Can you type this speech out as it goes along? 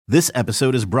This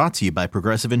episode is brought to you by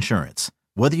Progressive Insurance.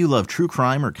 Whether you love true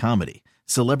crime or comedy,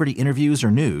 celebrity interviews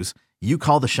or news, you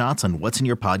call the shots on what's in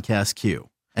your podcast queue.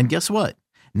 And guess what?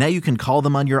 Now you can call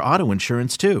them on your auto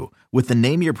insurance too with the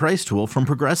Name Your Price tool from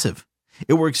Progressive.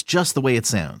 It works just the way it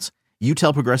sounds. You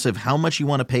tell Progressive how much you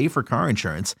want to pay for car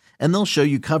insurance, and they'll show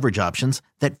you coverage options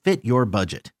that fit your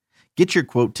budget. Get your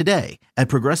quote today at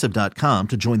Progressive.com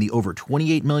to join the over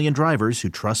 28 million drivers who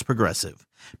trust Progressive.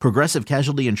 Progressive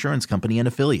Casualty Insurance Company and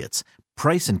Affiliates.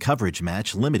 Price and coverage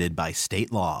match limited by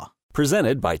state law.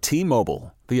 Presented by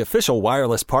T-Mobile, the official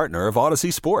wireless partner of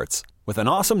Odyssey Sports. With an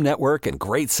awesome network and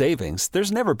great savings,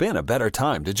 there's never been a better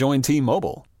time to join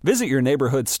T-Mobile. Visit your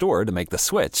neighborhood store to make the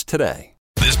switch today.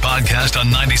 This podcast on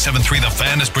 97.3 The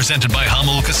Fan is presented by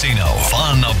Hummel Casino.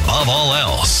 Fun above all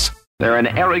else. They're an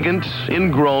arrogant,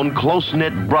 ingrown,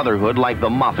 close-knit brotherhood like the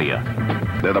Mafia.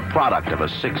 They're the product of a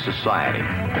sick society.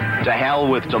 To hell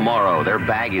with tomorrow. Their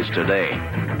bag is today.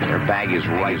 Their bag is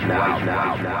right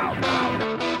now.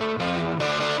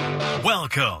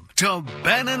 Welcome to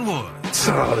Ben and Woods.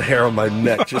 Oh, the hair on my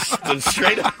neck just stood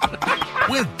straight up.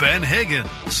 With Ben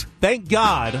Higgins. Thank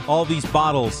God all these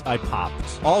bottles I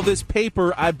popped. All this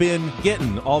paper I've been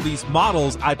getting. All these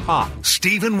models I popped.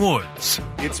 Stephen Woods.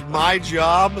 It's my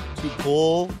job to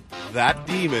pull that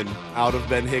demon out of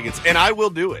Ben Higgins, and I will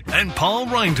do it. And Paul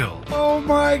Reindl. Oh,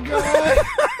 my God.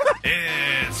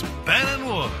 It's Ben and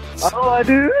Woods. Oh, I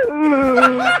do.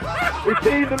 It's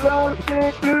the last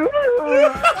thing to do.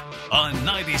 On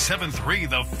 97.3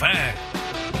 The Fan.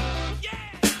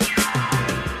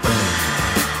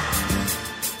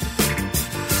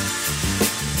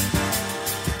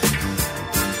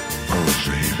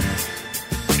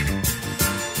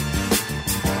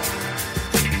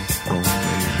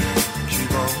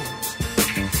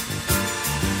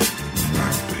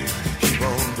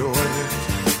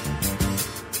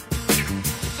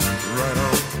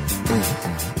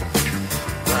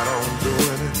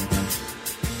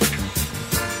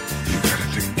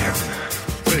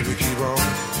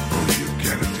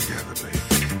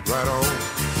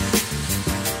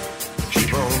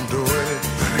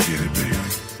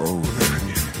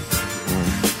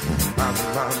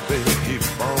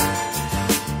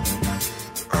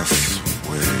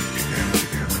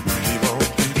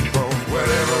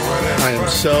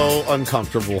 So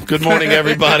uncomfortable. Good morning,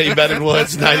 everybody. Ben and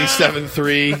Woods,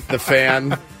 97.3, The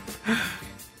Fan.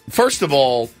 First of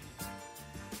all,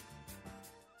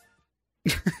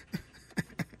 all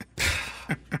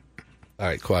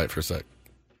right, quiet for a sec.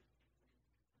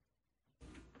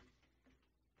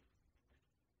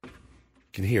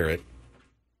 Can hear it.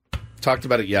 Talked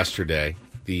about it yesterday.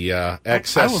 The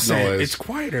excess I will say noise. it's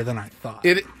quieter than I thought.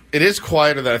 It is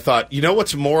quieter than I thought. You know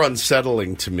what's more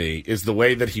unsettling to me is the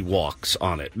way that he walks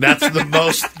on it. That's the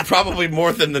most, probably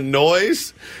more than the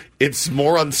noise. It's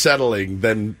more unsettling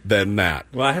than that.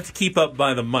 Well, I have to keep up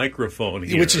by the microphone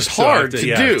here. Which is hard to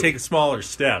do. Take smaller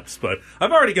steps, but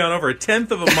I've already gone over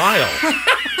 1/10 of a mile.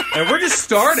 And we're just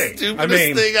starting.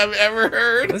 Stupidest thing I've ever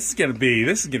heard. This is gonna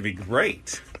be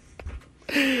great.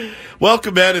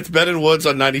 Welcome, Ben. It's Ben and Woods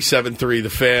on 97.3 The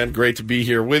Fan. Great to be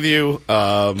here with you.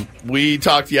 We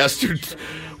talked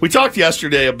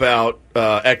yesterday about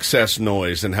excess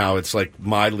noise and how it's like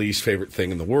my least favorite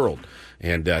thing in the world.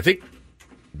 And I think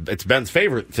it's Ben's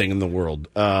favorite thing in the world,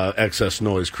 excess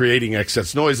noise, creating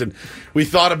excess noise. And we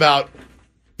thought about,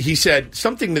 he said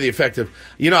something to the effect of,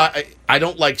 I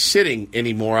don't like sitting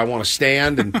anymore. I want to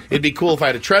stand, and it'd be cool if I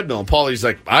had a treadmill. And Paulie's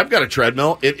like, I've got a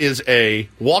treadmill. It is a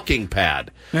walking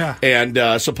pad. Yeah. And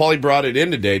so Paulie brought it in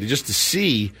today to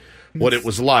see what it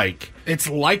was like. It's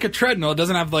like a treadmill. It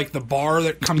doesn't have like the bar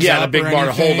that comes Yeah, up the big or bar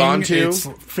to hold anything. on to. It's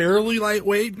fairly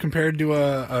lightweight compared to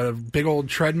a big old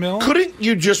treadmill. Couldn't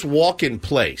you just walk in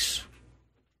place?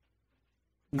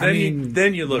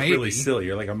 Then you look maybe. really silly.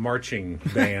 You're like a marching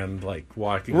band, like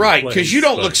walking. Right, because you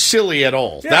don't look silly at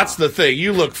all. Yeah. That's the thing.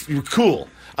 You're cool.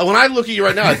 When I look at you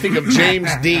right now, I think of James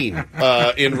Dean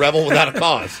in Rebel Without a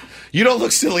Cause. You don't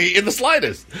look silly in the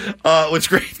slightest. It's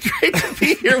great to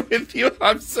be here with you.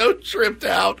 I'm so tripped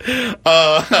out.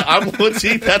 I'm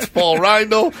Woodsy. That's Paul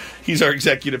Reindl. He's our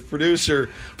executive producer.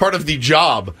 Part of the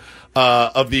job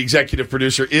of the executive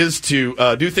producer is to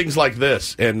do things like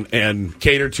this and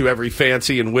cater to every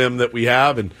fancy and whim that we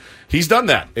have. And he's done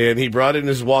that. And he brought in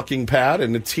his walking pad,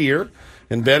 and it's here.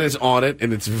 And Ben is on it,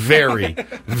 and it's very,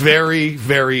 very,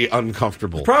 very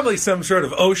uncomfortable. Probably some sort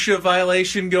of OSHA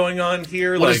violation going on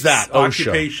here. What like is that, OSHA?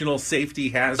 Occupational safety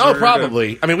hazard. Oh,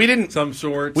 probably. I mean, we didn't some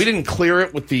sort. We didn't clear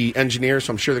it with the engineers,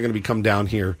 so I'm sure they're going to be come down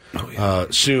here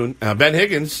soon. Ben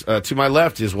Higgins, to my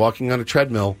left, is walking on a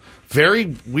treadmill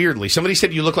very weirdly. Somebody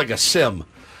said you look like a sim.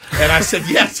 And I said,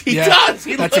 yes, he does.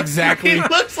 He that's exactly. He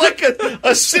looks like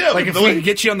a sim. Like if we can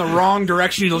get you on the wrong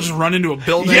direction, you'll just run into a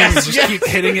building and just keep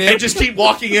hitting it. And just keep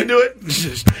walking into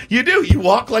it. You do. You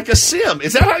walk like a sim.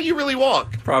 Is that how you really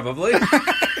walk? Probably.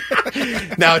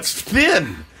 Now, it's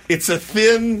thin. It's a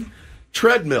thin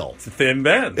treadmill. It's a thin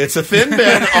bed. It's a thin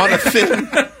bed on a thin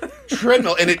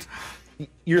treadmill. And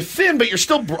you're thin, but you're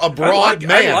still a broad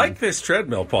man. I like this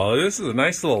treadmill, Paul. This is a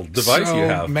nice little device you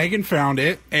have. Megan found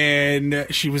it, and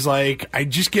she was like, I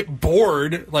just get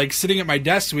bored, like, sitting at my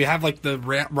desk. We have, like, the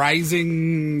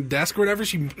rising desk or whatever.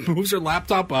 She moves her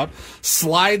laptop up,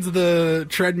 slides the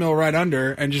treadmill right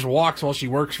under, and just walks while she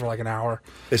works for, like, an hour.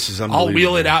 This is unbelievable. I'll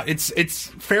wheel it out. It's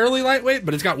fairly lightweight,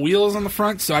 but it's got wheels on the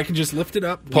front, so I can just lift it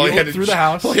up, wheel it through the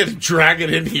house. Paul had to drag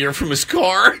it in here from his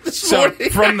car this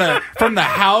morning. from the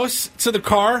house to the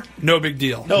car, no big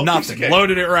deal. Nothing.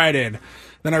 Loaded it right in.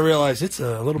 Then I realized it's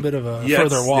a little bit of a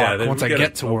further walk once I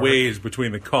get to work. Ways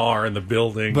between the car and the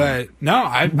building. But no,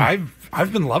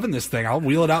 I've been loving this thing. I'll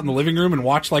wheel it out in the living room and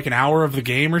watch like an hour of the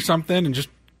game or something and just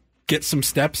get some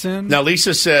steps in. Now,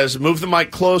 Lisa says, move the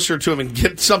mic closer to him and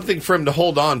get something for him to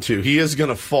hold on to. He is going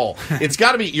to fall. It's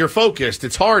got to be, you're focused.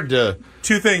 It's hard to...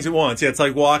 Two things at once. Yeah, it's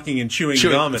like walking and chewing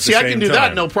gum at the same time. See, I can do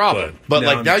that, no problem. But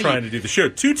like now I'm trying to do the show.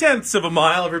 0.2 of a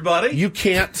mile, everybody. You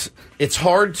can't... It's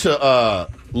hard to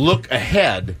look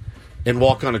ahead and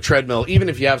walk on a treadmill, even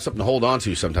if you have something to hold on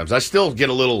to sometimes. I still get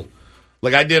a little...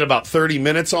 Like, I did about 30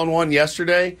 minutes on one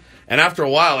yesterday, and after a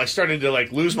while, I started to,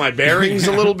 like, lose my bearings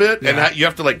a little bit, and you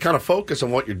have to, like, kind of focus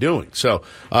on what you're doing. So,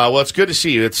 well, it's good to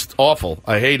see you. It's awful.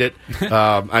 I hate it.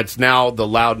 It's now the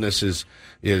loudness is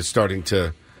starting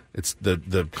to... It's the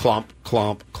clomp,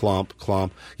 clomp, clomp,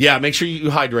 clomp. Yeah, make sure you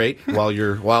hydrate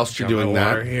whilst you're doing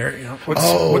that. Here, yeah.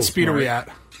 What speed are we at?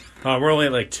 We're only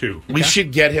at, like, 2. We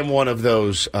should get him one of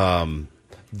those...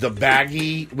 the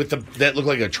baggy with that look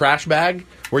like a trash bag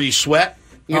where you sweat,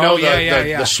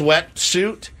 the sweat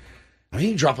suit. I mean,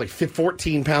 he dropped like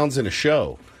 14 pounds in a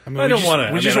show. I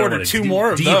mean, we just ordered 2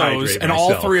 more of those, and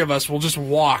all 3 of us will just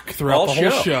walk throughout the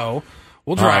whole show.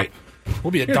 We'll drop. Right.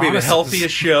 We'll be the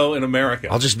healthiest show in America.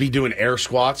 I'll just be doing air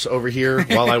squats over here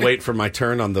while I wait for my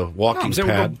turn on the walking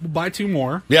pad. We'll buy 2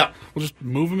 more. Yeah. We'll just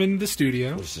move them into the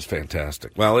studio. This is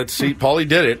fantastic. Well, Paulie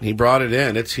did it. He brought it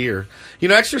in. It's here.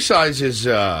 Exercise is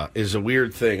a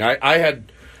weird thing. I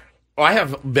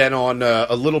have been on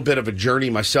a little bit of a journey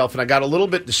myself, and I got a little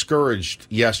bit discouraged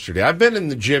yesterday. I've been in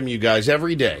the gym, you guys,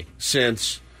 every day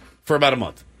for about a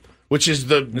month, which is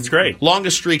it's great.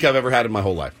 Longest streak I've ever had in my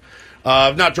whole life.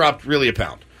 I've not dropped really a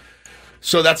pound.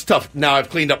 So that's tough. Now I've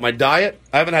cleaned up my diet.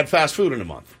 I haven't had fast food in a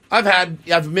month.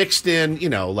 I've mixed in,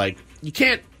 like you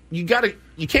can't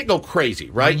go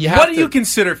crazy, right? What do you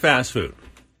consider fast food?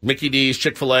 Mickey D's,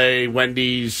 Chick-fil-A,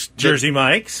 Wendy's, Jersey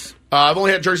Mike's. I've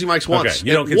only had Jersey Mike's once. Okay,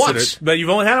 you don't consider it, but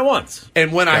you've only had it once.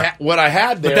 And what I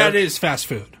had there, but that is fast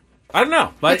food. I don't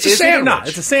know. But it's a sandwich.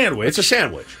 It's a sandwich. It's a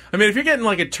sandwich. I mean, if you're getting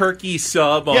like a turkey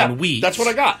sub on wheat, that's what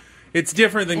I got. It's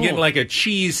different than getting like a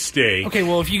cheese steak. Okay,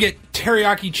 well, if you get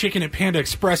teriyaki chicken at Panda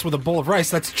Express with a bowl of rice,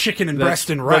 that's chicken and breast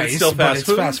and rice. But it's still fast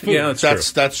food. Fast food. Yeah,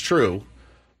 that's true.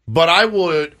 But I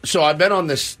would. So I've been on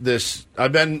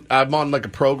I'm on like a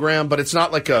program, but it's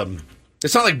not like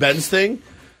Ben's thing.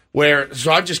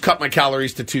 So I've just cut my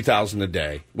calories to 2,000 a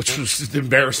day, which was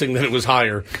embarrassing that it was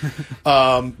higher.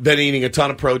 Been eating a ton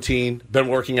of protein. Been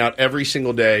working out every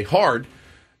single day, hard.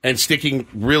 And sticking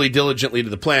really diligently to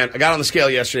the plan. I got on the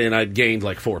scale yesterday and I gained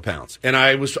like 4 pounds. And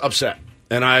I was upset.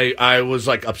 And I was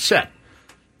like upset.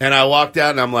 And I walked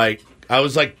out and I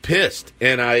was like pissed.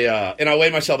 And I weigh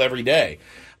myself every day.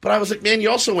 But I was like, man, you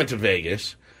also went to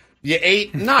Vegas. You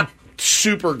ate not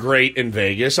super great in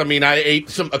Vegas. I mean, I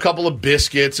ate a couple of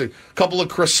biscuits, a couple of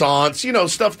croissants,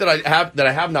 stuff that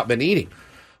I have not been eating.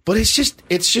 But it's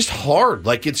just hard.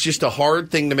 Like it's just a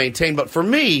hard thing to maintain. But for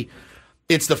me,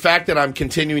 it's the fact that I'm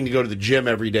continuing to go to the gym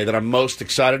every day that I'm most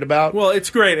excited about. Well, it's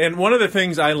great. And one of the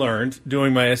things I learned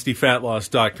doing my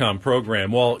SDFatLoss.com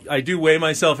program, I do weigh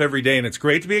myself every day, and it's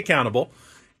great to be accountable.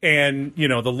 And,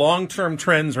 the long-term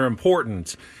trends are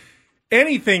important.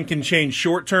 Anything can change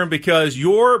short-term because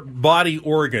your body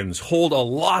organs hold a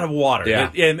lot of water.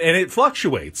 Yeah. And it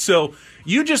fluctuates. So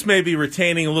you just may be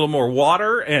retaining a little more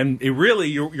water, and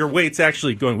your weight's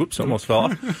actually going, whoops, almost fell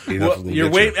off. Your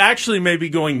weight actually may be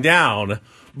going down,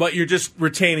 but you're just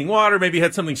retaining water. Maybe you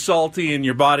had something salty, and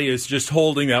your body is just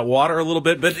holding that water a little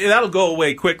bit. But that'll go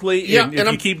away quickly. Yeah, and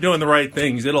if you keep doing the right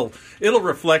things, it'll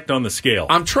reflect on the scale.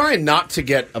 I'm trying not to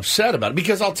get upset about it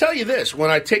because I'll tell you this: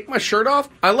 when I take my shirt off,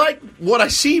 I like what I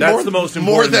see more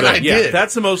than I did.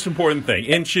 That's the most important thing: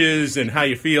 inches and how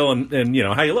you feel and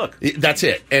how you look. That's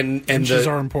it. And inches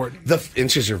are important. The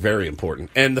inches are very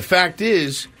important. And the fact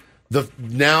is,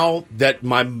 now that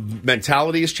my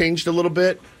mentality has changed a little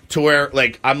bit to where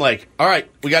like I'm like, all right,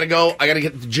 we got to go. I got to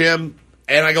get to the gym,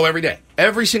 and I go every day,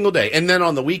 every single day. And then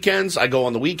on the weekends, I go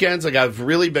on the weekends. Like I've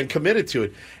really been committed to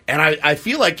it, and I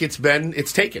feel like it's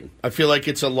taken. I feel like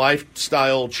it's a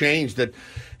lifestyle change that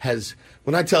has.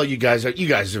 When I tell you guys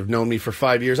have known me for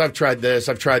 5 years. I've tried this,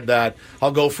 I've tried that.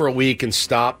 I'll go for a week and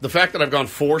stop. The fact that I've gone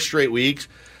 4 straight weeks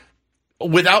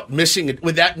without missing it,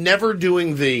 with that never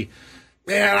doing the.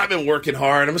 Man, I've been working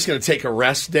hard. I'm just going to take a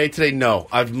rest day today. No,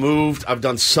 I've moved. I've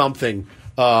done something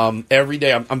every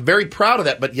day. I'm very proud of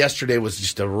that, but yesterday was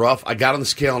just a rough. I got on the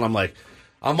scale, and I'm like,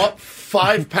 I'm up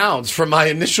 5 pounds from my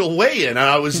initial weigh-in, and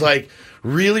I was like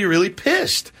really, really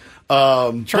pissed.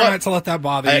 Try not to let that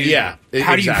bother you. Yeah,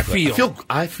 How exactly. do you feel?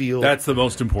 I feel that's the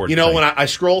most important. You know, thing. when I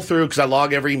scroll through because I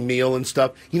log every meal and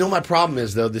stuff. You know, my problem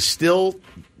is though.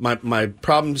 My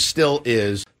problem still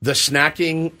is the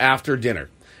snacking after dinner.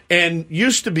 And it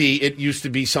used to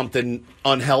be something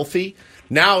unhealthy.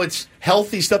 Now it's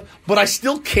healthy stuff, but I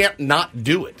still can't not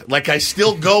do it. Like I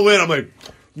still go in. I'm like,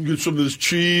 get some of this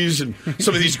cheese and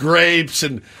some of these grapes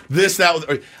and this,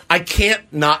 that. I can't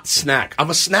not snack. I'm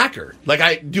a snacker. Like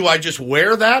I just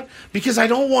wear that because I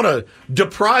don't want to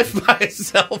deprive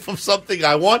myself of something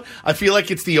I want. I feel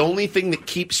like it's the only thing that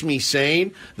keeps me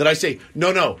sane. That I say,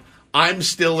 no. I'm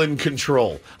still in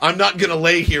control. I'm not going to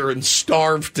lay here and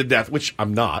starve to death, which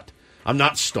I'm not. I'm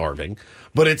not starving.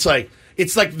 But it's like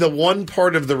the one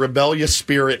part of the rebellious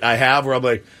spirit I have where I'm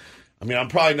like, I mean, I'm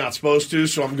probably not supposed to,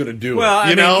 so I'm going to do it. Well,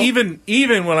 you know?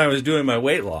 even when I was doing my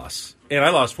weight loss, and I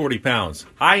lost 40 pounds,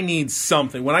 I need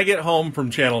something. When I get home from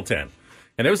Channel 10,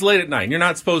 and it was late at night, and you're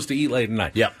not supposed to eat late at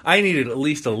night. Yep. I needed at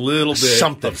least a little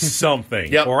bit of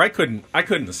something. Yep. Or I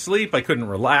couldn't sleep, I couldn't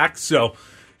relax, so...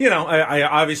 You know, I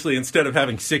obviously, instead of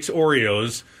having 6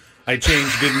 Oreos, I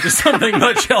changed it into something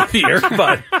much healthier.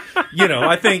 But, you know,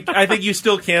 I think you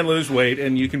still can lose weight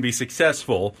and you can be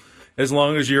successful as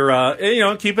long as you're,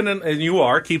 keeping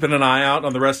an eye out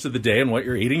on the rest of the day and what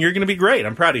you're eating. You're going to be great.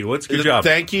 I'm proud of you. What's good job.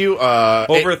 Thank you.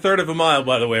 Over a third of a mile,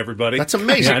 by the way, everybody. That's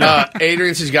amazing. Yeah,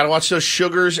 Adrian says you got to watch those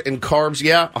sugars and carbs.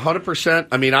 Yeah, 100%.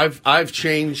 I mean, I've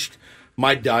changed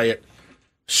my diet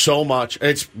so much.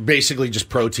 It's basically just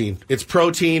protein. It's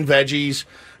protein, veggies,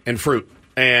 and fruit.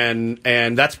 And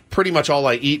that's pretty much all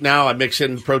I eat now. I mix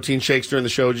in protein shakes during the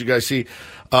show, as you guys see.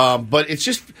 But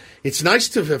it's nice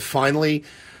to have finally...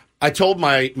 I told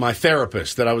my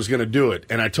therapist that I was going to do it.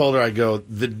 And I told her, I go,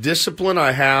 the discipline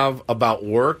I have about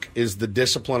work is the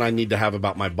discipline I need to have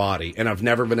about my body. And I've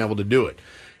never been able to do it.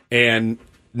 And...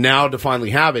 now to finally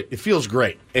have it, it feels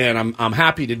great, and I'm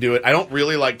happy to do it. I don't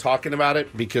really like talking about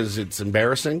it because it's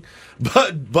embarrassing,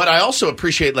 but I also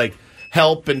appreciate like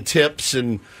help and tips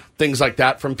and things like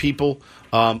that from people.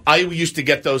 I used to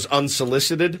get those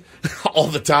unsolicited all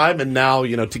the time, and now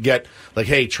to get like,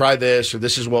 hey, try this or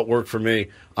this is what worked for me.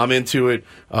 I'm into it.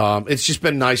 It's just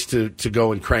been nice to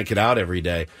go and crank it out every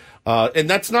day, and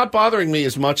that's not bothering me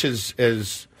as much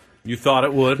as. You thought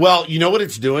it would? Well, you know what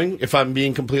it's doing? If I'm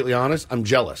being completely honest, I'm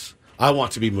jealous. I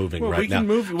want to be moving right now.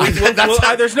 We can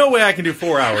move. There's no way I can do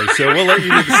 4 hours, so we'll let you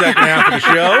do the second half of the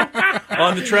show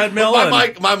on the treadmill.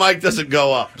 My mic doesn't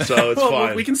go up, so it's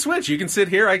fine. We can switch. You can sit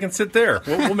here. I can sit there.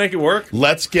 We'll make it work.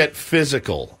 Let's get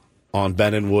physical on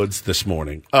Ben and Woods this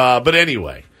morning. But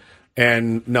anyway,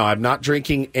 and no, I'm not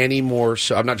drinking any more.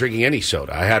 I'm not drinking any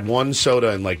soda. I had one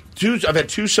soda and I've had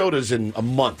 2 sodas in a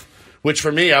month. Which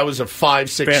for me, I was a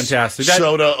 5-6 Fantastic.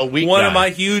 soda a week. One of my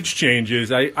huge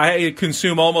changes. I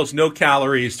consume almost no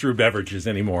calories through beverages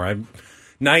anymore. I'm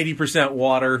 90%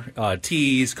 water,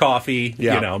 teas, coffee.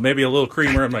 Yeah. Maybe a little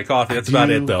creamer in my coffee. That's about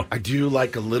it, though. I do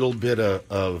like a little bit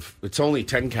of. It's only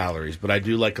 10 calories, but I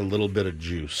do like a little bit of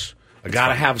juice. I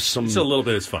gotta have some. Just a little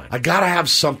bit is fine. I gotta have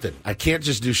something. I can't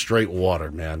just do straight water,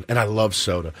 man. And I love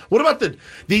soda. What about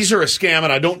these are a scam,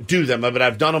 and I don't do them, but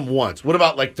I've done them once. What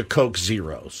about like the Coke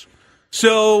Zeros?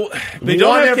 So they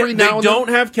don't have calories. No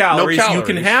calories. You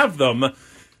can have them.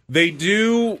 They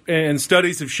do, and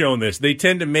studies have shown this. They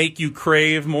tend to make you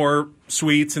crave more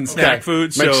sweets and snack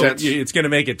foods. Makes so sense. It's going to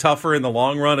make it tougher in the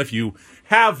long run if you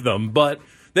have them. But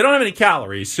they don't have any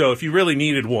calories. So if you really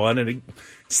needed one and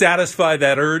satisfy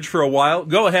that urge for a while,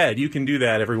 go ahead. You can do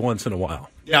that every once in a while.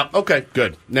 Yeah, okay,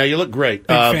 good. Now you look great.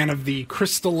 Big fan of the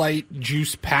Crystal Light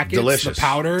juice packets, delicious. the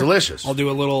powder. Delicious. I'll do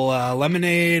a little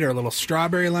lemonade or a little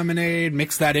strawberry lemonade,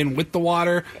 mix that in with the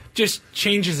water, just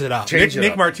changes it up.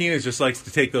 Nick Martinez just likes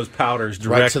to take those powders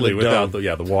directly without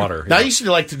the water. Now, I used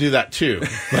to like to do that too,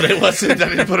 but it wasn't. I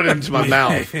didn't put it into my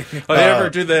mouth. They ever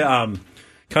do the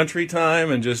Country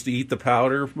Time and just eat the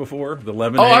powder before the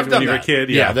lemonade I've done when you were a that. kid?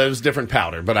 Yeah, that was different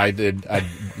powder, but I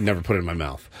never put it in my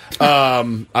mouth.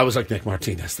 I was like Nick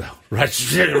Martinez, though. Right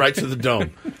to the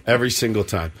dome every single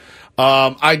time.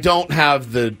 I don't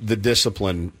have the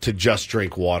discipline to just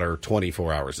drink water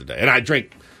 24 hours a day. And I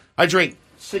drink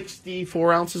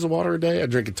 64 ounces of water a day. I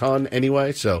drink a ton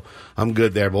anyway, so I'm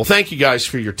good there. Well, thank you guys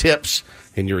for your tips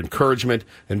and your encouragement.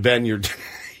 And Ben, you're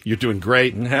doing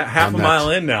great. Half a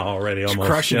mile in now already, almost.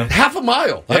 Crushing it. Half a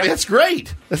mile. Yeah. I mean, that's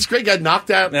great. That's great. Got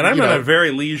knocked out. And I'm at a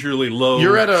very leisurely low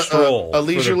You're at stroll. a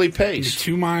leisurely pace.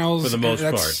 2 miles. For the most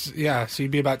part. Yeah, so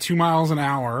you'd be about 2 miles an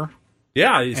hour.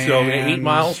 Yeah, so And- 8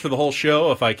 miles for the whole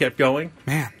show if I kept going.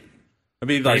 Man, I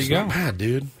mean, there like, you go. Bad,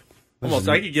 dude. almost,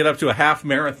 I could get up to a half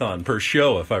marathon per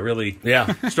show if I really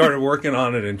Yeah. started working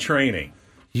on it and training.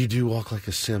 You do walk like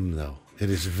a sim, though. It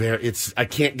is I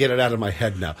can't get it out of my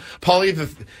head now. Paulie, the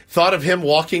thought of him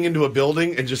walking into a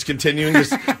building and just continuing he's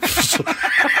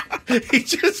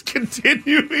just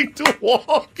continuing to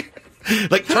walk.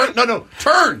 Like, turn,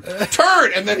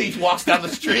 and then he walks down the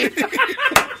street.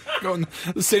 Going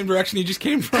the same direction he just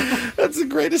came from. That's the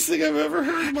greatest thing I've ever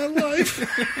heard in my life.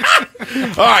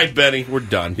 All right, Benny, we're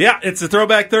done. Yeah, it's a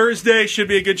Throwback Thursday. Should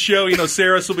be a good show. You know,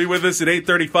 Saris will be with us at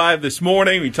 8:35 this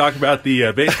morning. We talk about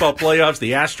the baseball playoffs,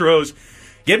 the Astros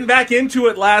getting back into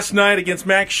it last night against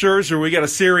Max Scherzer. We got a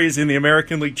series in the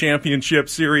American League Championship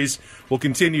Series. Will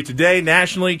continue today.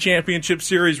 National League Championship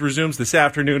Series resumes this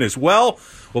afternoon as well.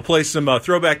 We'll play some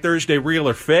Throwback Thursday Real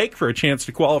or Fake for a chance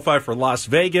to qualify for Las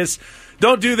Vegas.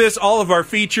 Don't do this. All of our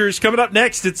features. Coming up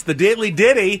next, it's the Daily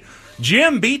Ditty.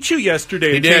 Jim beat you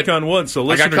yesterday in Take on One. So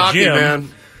listener I got cocky, Jim, man.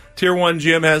 Tier 1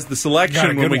 Jim has the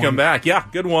selection when we come back. Yeah,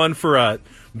 good one for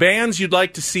bands you'd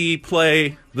like to see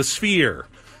play the Sphere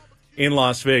in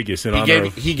Las Vegas.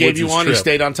 He gave you one. He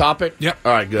stayed on topic? Yep.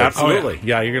 All right, good. Absolutely.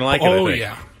 Yeah, you're going to like it, I think.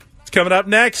 Yeah. It's coming up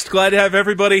next. Glad to have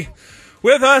everybody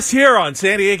with us here on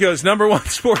San Diego's #1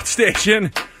 sports station,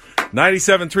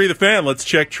 97.3 The Fan. Let's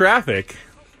check traffic.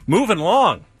 Moving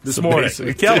along this morning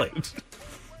with Kelly.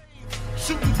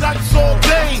 Shooting dice all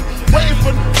day, waiting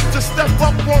for to step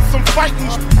up on some fighting.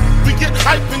 We get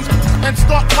hyping and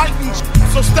start fighting.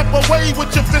 So step away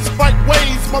with your fist fight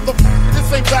ways, mother.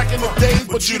 This ain't back in the days,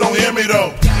 but you don't hear me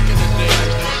though.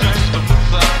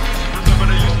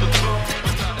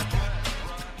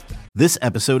 This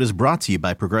episode is brought to you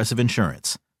by Progressive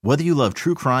Insurance. Whether you love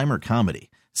true crime or comedy,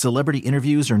 celebrity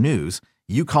interviews or news,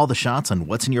 you call the shots on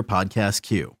what's in your podcast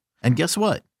queue. And guess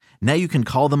what? Now you can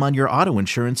call them on your auto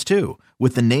insurance too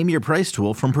with the Name Your Price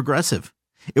tool from Progressive.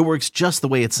 It works just the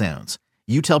way it sounds.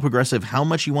 You tell Progressive how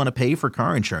much you want to pay for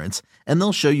car insurance, and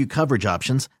they'll show you coverage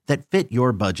options that fit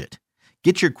your budget.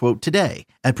 Get your quote today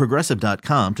at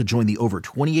Progressive.com to join the over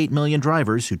 28 million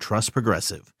drivers who trust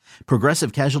Progressive.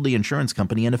 Progressive Casualty Insurance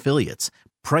Company and Affiliates.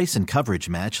 Price and coverage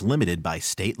match limited by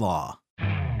state law.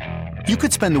 You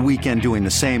could spend the weekend doing the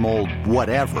same old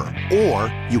whatever,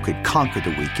 or you could conquer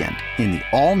the weekend in the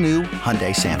all-new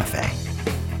Hyundai Santa Fe.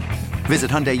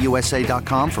 Visit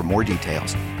HyundaiUSA.com for more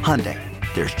details. Hyundai,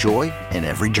 there's joy in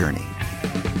every journey.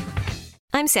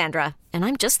 I'm Sandra, and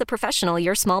I'm just the professional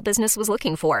your small business was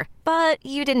looking for. But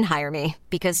you didn't hire me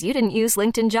because you didn't use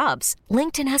LinkedIn Jobs.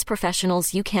 LinkedIn has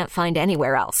professionals you can't find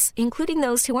anywhere else, including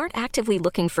those who aren't actively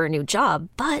looking for a new job,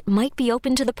 but might be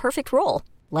open to the perfect role,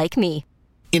 like me.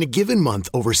 In a given month,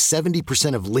 over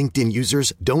 70% of LinkedIn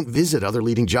users don't visit other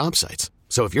leading job sites.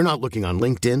 So if you're not looking on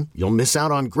LinkedIn, you'll miss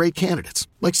out on great candidates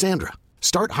like Sandra.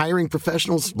 Start hiring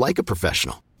professionals like a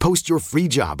professional. Post your free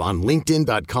job on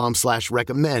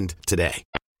linkedin.com/recommend today.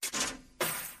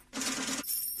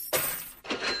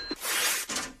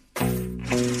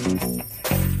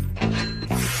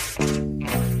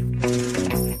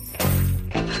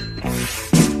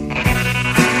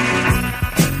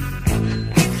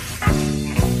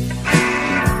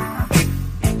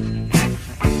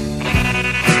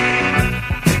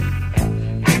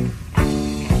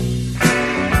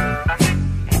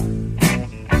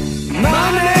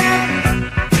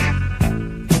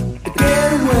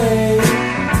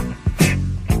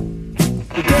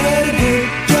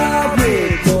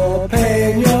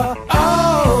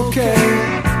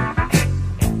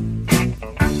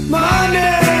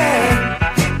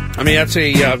 That's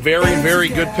a very, very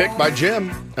good pick by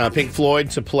Jim. Pink Floyd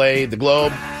to play the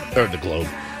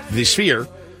Sphere.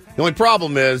 The only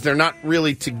problem is they're not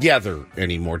really together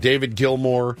anymore. David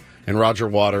Gilmour and Roger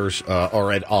Waters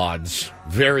are at odds,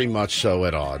 very much so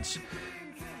at odds.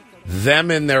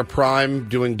 Them in their prime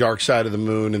doing Dark Side of the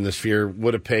Moon and the Sphere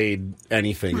would have paid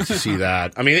anything to see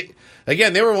that. I mean,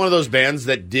 again, they were one of those bands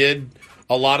that did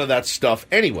a lot of that stuff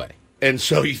anyway. And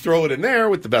so you throw it in there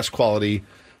with the best quality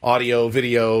audio,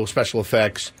 video, special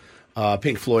effects,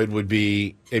 Pink Floyd would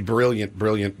be a brilliant,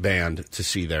 brilliant band to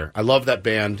see there. I love that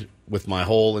band with my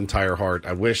whole entire heart.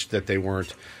 I wish that they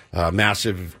weren't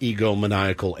massive,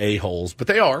 egomaniacal a-holes, but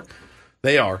they are.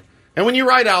 They are. And when you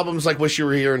write albums like Wish You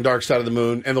Were Here and Dark Side of the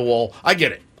Moon and The Wall, I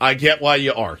get it. I get why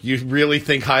you are. You really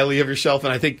think highly of yourself,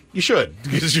 and I think you should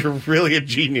because you're really a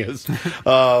genius.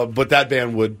 But that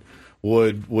band would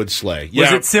slay.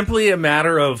 Was it simply a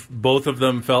matter of both of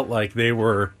them felt like they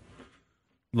were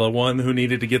the one who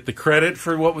needed to get the credit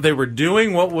for what they were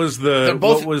doing? What was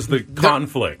the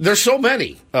conflict? There's so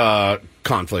many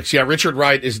conflicts. Yeah, Richard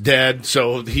Wright is dead,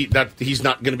 so he's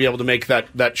not going to be able to make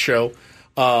that show.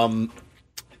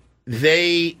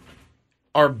 They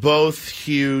are both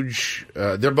huge.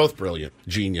 They're both brilliant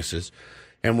geniuses,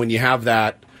 and when you have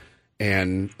that,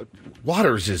 and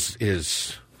Waters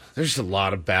is there's a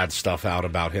lot of bad stuff out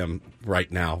about him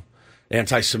right now,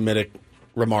 anti-Semitic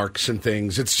remarks and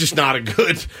things. It's just not a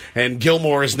good. And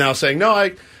Gilmore is now saying, no,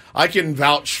 I can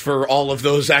vouch for all of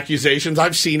those accusations.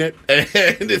 I've seen it,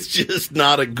 and it's just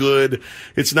not a good.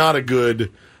 It's not a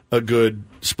good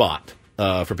spot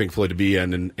for Pink Floyd to be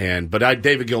in. But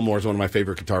David Gilmour is one of my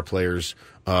favorite guitar players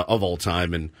of all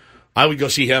time, and I would go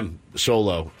see him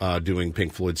solo doing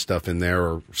Pink Floyd stuff in there,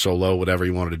 or solo, whatever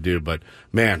he wanted to do. But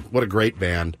man, what a great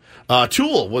band!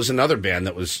 Tool was another band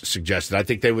that was suggested. I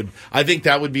think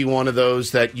that would be one of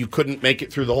those that you couldn't make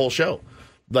it through the whole show,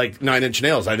 like Nine Inch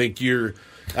Nails. I think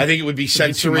it would be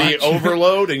sensory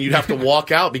overload, and you'd have to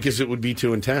walk out because it would be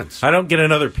too intense. I don't get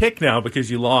another pick now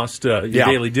because you lost your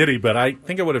Daily Ditty, but I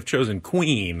think I would have chosen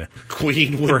Queen.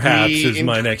 Queen would perhaps is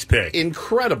my next pick.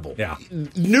 Incredible. Yeah.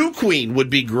 New Queen would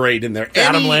be great in there.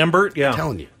 Adam Lambert, yeah. I'm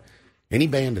telling you, any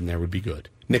band in there would be good.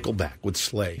 Nickelback would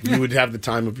slay. You would have the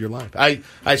time of your life.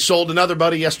 I sold another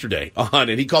buddy yesterday on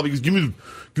it. He called me and goes,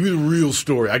 give me the real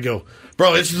story. I go,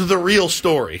 bro, it's the real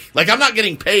story. Like, I'm not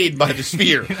getting paid by the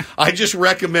Sphere. I just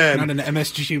recommend. Not an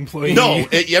MSG employee. No,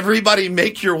 everybody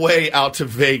make your way out to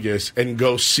Vegas and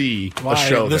go see a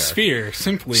show the there. Sphere,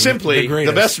 simply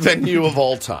the best venue of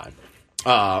all time.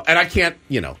 And I can't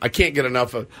get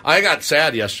enough of. I got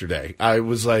sad yesterday. I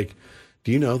was like,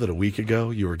 do you know that a week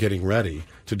ago you were getting ready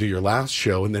to do your last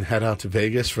show and then head out to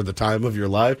Vegas for the time of your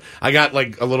life? I got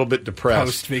like a little bit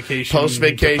depressed. Post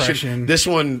vacation. This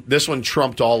one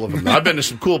trumped all of them. I've been to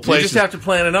some cool places. You just have to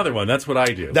plan another one. That's what I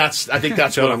do. I think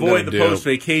that's what I'm going to do. To avoid the post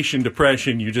vacation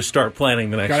depression, you just start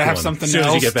planning the next one. Got to have something as soon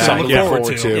else as you get back. to look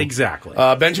forward to. Exactly.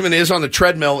 Benjamin is on the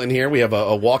treadmill in here. We have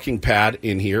a walking pad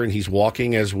in here, and he's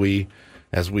walking as we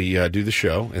do the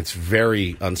show. It's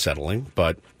very unsettling,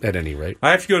 but at any rate.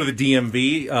 I have to go to the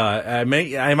DMV. I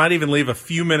might even leave a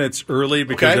few minutes early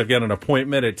because I've got an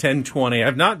appointment at 10:20.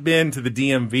 I've not been to the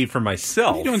DMV for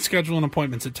myself. What are you doing scheduling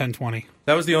appointments at 10:20?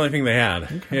 That was the only thing they had.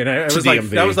 Okay. And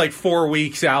that was like 4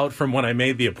 weeks out from when I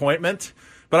made the appointment.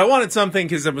 But I wanted something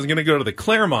because I was going to go to the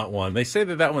Claremont one. They say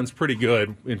that one's pretty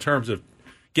good in terms of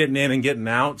getting in and getting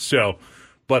out.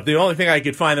 But the only thing I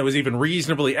could find that was even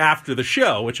reasonably after the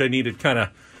show, which I needed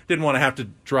didn't want to have to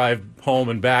drive home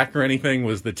and back or anything,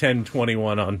 was the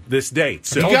 10:21 on this date.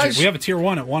 So we have a tier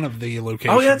 1 at one of the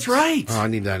locations. Oh, that's right. Oh, I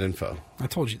need that info. I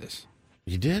told you this.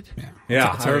 You did?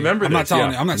 Yeah, I remember I'm this.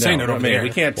 I'm not saying it over there.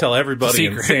 We can't tell everybody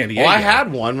in San Diego. Well, I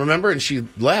had one, remember, and she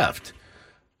left.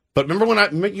 But you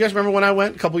guys remember when I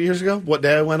went a couple years ago? What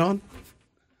day I went on?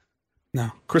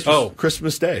 No.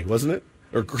 Christmas Day, wasn't it?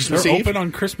 Or Christmas They're Eve? open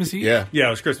on Christmas Eve? Yeah. Yeah, it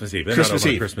was Christmas Eve. Christmas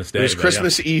Eve. Christmas Day. It was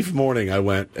Christmas Eve morning I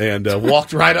went and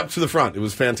walked right up to the front. It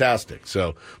was fantastic.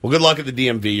 So, well, good luck at the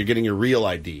DMV. You're getting your real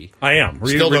ID. I am.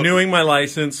 Renewing my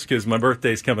license because my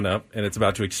birthday's coming up and it's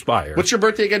about to expire. What's your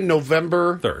birthday again?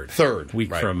 November 3rd.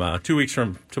 3rd. 2 weeks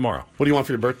from tomorrow. What do you want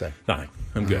for your birthday? Nothing.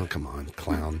 I'm good. Oh, come on,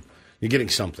 clown. You're getting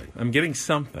something. I'm getting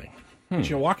something. It's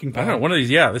your walking pad. I don't know. One of these,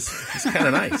 this is kind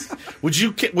of nice. Would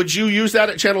you use that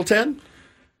at Channel 10?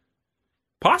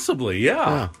 Possibly,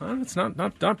 yeah. It's not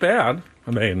bad.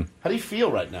 I mean, how do you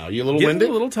feel right now? Are you a little winded?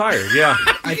 A little tired, yeah.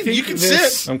 I think you can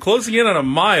sit. I'm closing in on a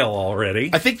mile already.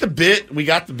 I think we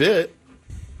got the bit.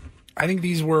 I think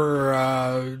these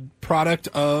were product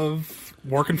of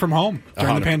working from home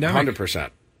during the pandemic. 100%.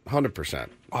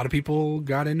 A lot of people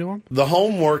got into them. The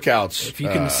home workouts. If you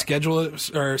can schedule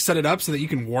it or set it up so that you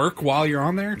can work while you're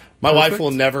on there. My wife will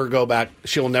never go back.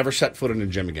 She'll never set foot in a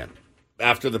gym again.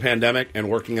 After the pandemic and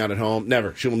working out at home,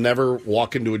 never. She will never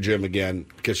walk into a gym again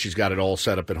because she's got it all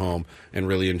set up at home and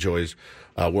really enjoys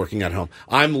working at home.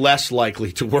 I'm less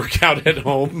likely to work out at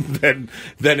home than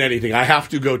anything. I have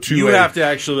to go to. You have to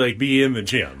actually be in the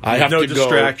gym. I have no to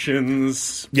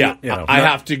distractions. I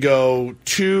have to go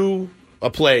to a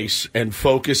place and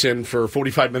focus in for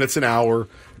 45 minutes an hour,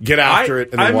 get after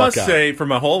it, and then walk out. I must say, for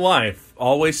my whole life,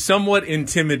 always somewhat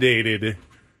intimidated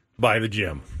by the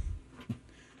gym.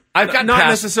 I've gotten not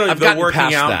past, necessarily I've the gotten working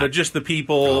past out, that. but just the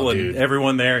people and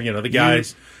everyone there. The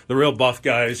guys, the real buff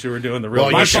guys who are doing the real.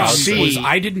 My workouts. problem was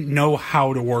I didn't know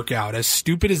how to work out. As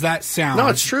stupid as that sounds, No,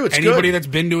 it's true. It's anybody good. that's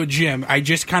been to a gym, I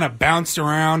just kind of bounced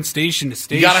around station to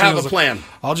station. You got to have I was a plan. Like,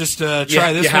 I'll just try this you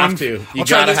one. have to. You I'll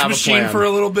try got to this have machine a plan for a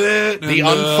little bit.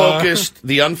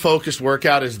 The unfocused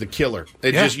workout is the killer.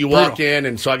 You walk in,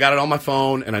 and so I got it on my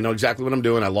phone, and I know exactly what I'm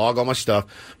doing. I log all my stuff,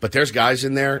 but there's guys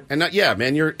in there, and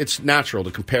it's natural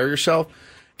to compare yourself,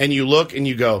 and you look and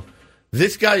you go,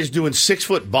 this guy is doing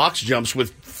 6-foot box jumps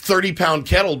with 30-pound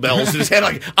kettlebells in his head.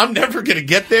 Like, I'm never going to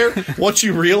get there. Once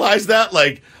you realize that,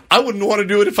 like, I wouldn't want to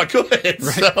do it if I could. Right.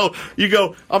 So you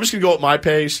go, I'm just going to go at my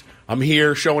pace. I'm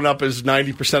here showing up as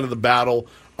 90% of the battle.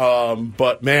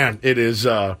 But man,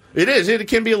 it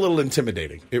can be a little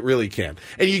intimidating. It really can.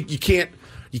 And you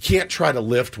can't try to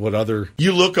lift what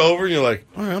you look over and you're like,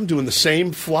 all right, I'm doing the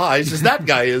same flies as that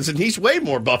guy is, and he's way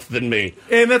more buff than me.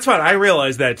 And that's fine. I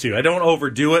realize that too. I don't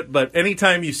overdo it, but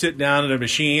anytime you sit down in a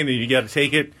machine and you got to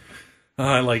take it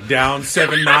down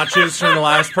 7 notches from the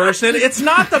last person, it's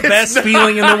not the best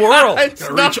feeling in the world.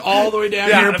 Reach all the way down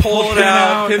here, pull it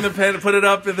out, pin the pen, put it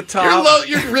up at the top.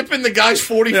 You're ripping the guy's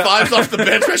 45s off the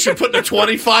bench press. You're putting a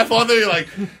 25 on there. You're like,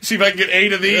 see if I can get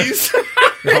 8 of these.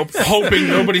 Hoping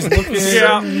nobody's looking.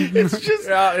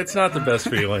 It's not the best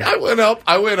feeling. I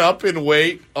went up in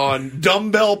weight on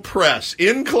dumbbell press,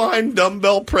 incline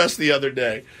dumbbell press the other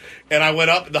day, and I went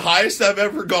up the highest I've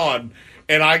ever gone.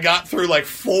 And I got through like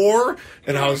 4,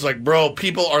 and I was like, bro,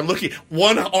 people are looking.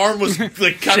 One arm was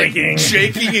like kind of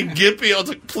shaking and gimpy. I was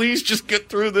like, please just get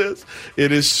through this.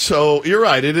 It is so, you're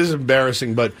right, it is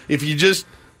embarrassing, but if you just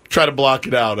try to block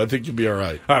it out, I think you'll be all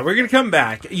right. All right, we're going to come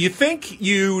back. You think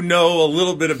you know a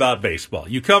little bit about baseball.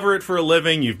 You cover it for a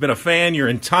living. You've been a fan your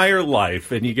entire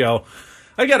life, and you go,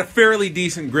 I got a fairly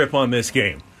decent grip on this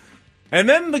game. And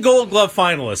then the Gold Glove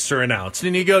finalists are announced,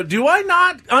 and you go, do I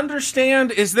not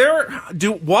understand?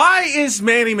 Why is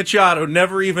Manny Machado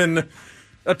never even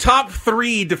a top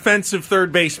 3 defensive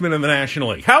third baseman in the National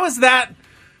League? How is that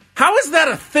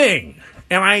a thing?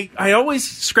 And I always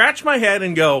scratch my head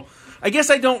and go, I guess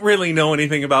I don't really know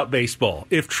anything about baseball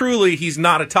if truly he's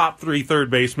not a top 3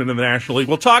 third baseman in the National League.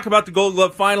 We'll talk about the Gold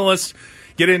Glove finalists,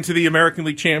 get into the American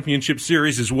League Championship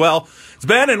Series as well. It's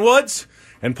Ben and Woods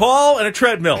and Paul and a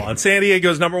Treadmill on San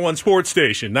Diego's #1 sports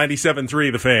station,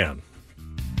 97.3 The Fan.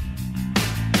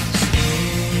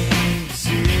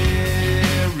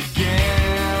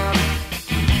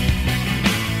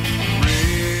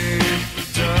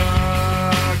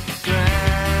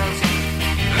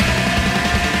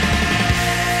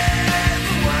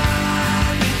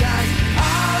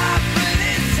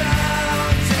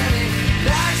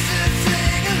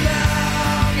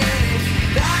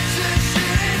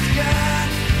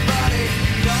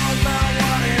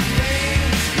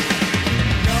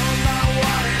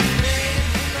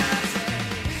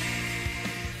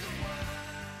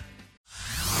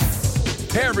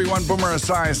 Hey everyone, Boomer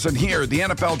Esiason here. The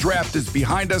NFL draft is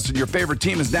behind us and your favorite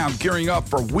team is now gearing up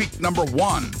for week number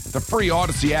 1. The free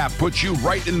Odyssey app puts you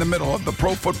right in the middle of the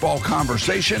pro football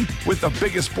conversation with the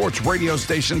biggest sports radio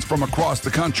stations from across the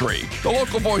country. The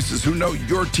local voices who know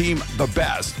your team the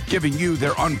best, giving you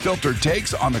their unfiltered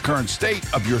takes on the current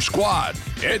state of your squad.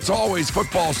 It's always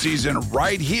football season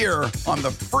right here on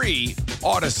the free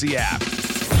Odyssey app.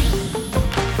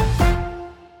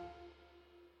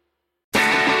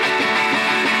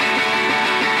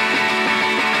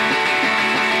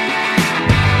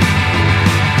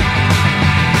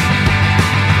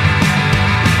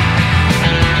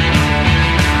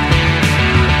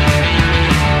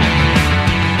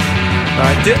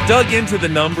 Dug into the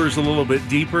numbers a little bit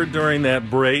deeper during that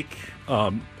break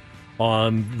on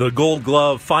the Gold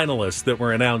Glove finalists that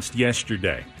were announced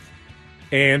yesterday.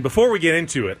 And before we get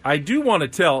into it, I do want to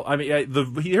tell,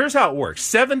 here's how it works.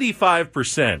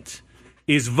 75%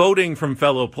 is voting from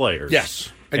fellow players.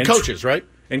 Yes. And coaches, right?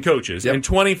 And coaches. Yep. And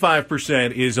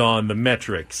 25% is on the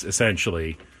metrics,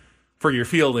 essentially, for your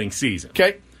fielding season.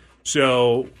 Okay.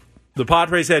 So the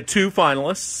Padres had 2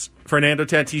 finalists, Fernando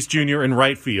Tatis Jr. in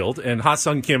right field and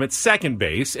Ha-Sung Kim at second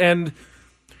base, and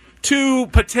 2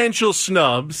 potential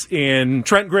snubs in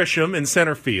Trent Grisham in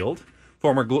center field,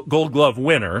 former Gold Glove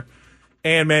winner,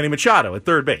 and Manny Machado at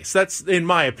third base. That's, in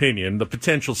my opinion, the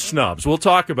potential snubs. We'll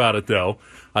talk about it, though.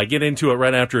 I get into it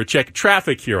right after a check of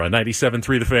traffic here on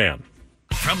 97.3 The Fan.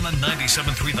 From the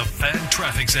 97.3 The Fan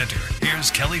Traffic Center, here's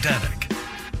Kelly Danick.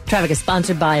 Traffic is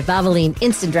sponsored by Valvoline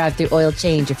Instant Drive-Thru Oil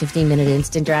Change, a 15-minute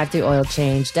instant drive-thru oil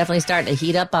change. Definitely starting to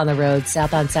heat up on the road.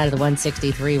 Southbound side of the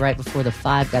 163 right before the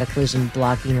 5. Got a collision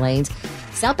blocking lanes.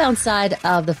 Southbound side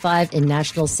of the 5 in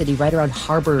National City, right around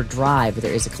Harbor Drive, where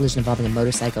there is a collision involving a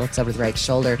motorcycle. It's over the right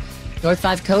shoulder. North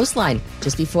 5 Coastline,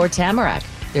 just before Tamarack,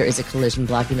 there is a collision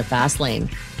blocking the fast lane.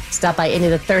 Stop by any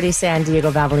of the 30 San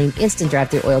Diego Valvoline instant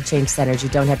drive-through oil change centers. You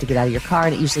don't have to get out of your car,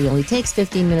 and it usually only takes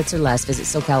 15 minutes or less. Visit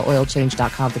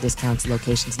SoCalOilChange.com for discounts and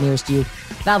locations nearest you.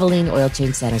 Valvoline oil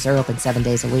change centers are open 7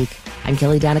 days a week. I'm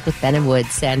Kelly Danick with Ben & Wood,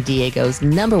 San Diego's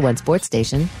 #1 sports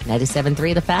station,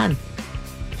 97.3 The Fan.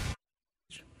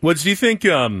 Woods, do you think,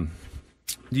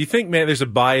 man, there's a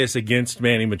bias against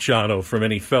Manny Machado from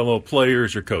any fellow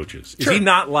players or coaches? Is he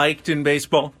not liked in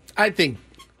baseball? I think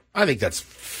that's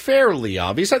fairly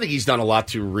obvious. I think he's done a lot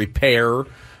to repair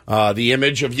the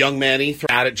image of young Manny,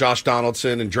 at Josh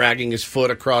Donaldson and dragging his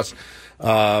foot across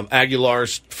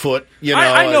Aguilar's foot.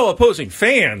 I know opposing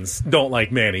fans don't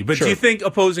like Manny, but do you think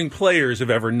opposing players have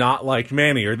ever not liked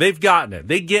Manny, or they've gotten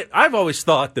it? I've always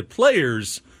thought that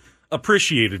players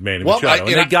appreciated Manny Machado,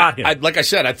 and they got him. Like I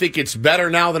said, I think it's better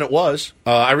now than it was.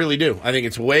 I really do. I think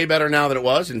it's way better now than it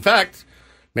was. In fact,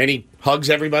 Manny hugs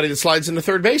everybody that slides into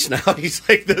third base now. He's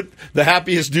like the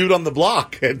happiest dude on the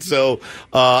block. And so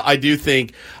I do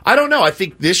think, I don't know, I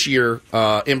think this year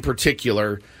in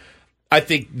particular, I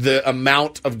think the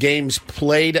amount of games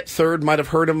played at third might have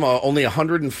hurt him. Only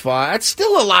 105. That's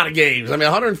still a lot of games. I mean,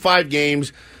 105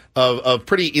 games of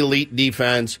pretty elite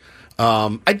defense.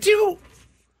 I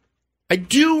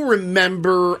do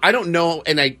remember, I don't know,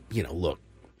 and look,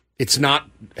 it's not,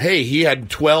 hey, he had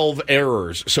 12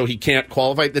 errors, so he can't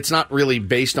qualify. That's not really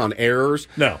based on errors.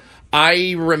 No.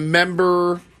 I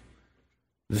remember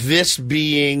this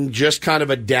being just kind of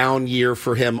a down year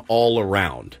for him all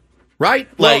around. Right?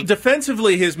 Well,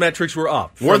 defensively, his metrics were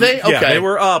up. Were they? Okay. Yeah, they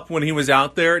were up when he was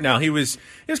out there. Now, he was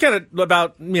kind of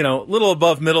about, a little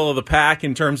above middle of the pack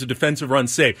in terms of defensive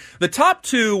runs saved. The top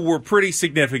two were pretty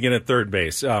significant at third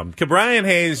base. Cabrian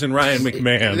Hayes and Ryan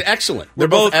McMahon. Excellent. They're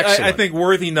both excellent. I think,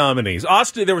 worthy nominees.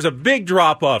 There was a big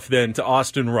drop-off then to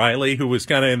Austin Riley, who was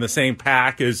kind of in the same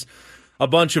pack as a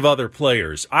bunch of other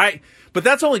players. But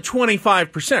that's only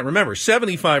 25%. Remember,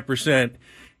 75%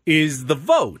 is the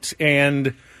vote.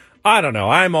 And I don't know.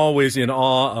 I'm always in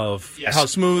awe of how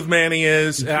smooth Manny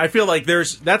is. I feel like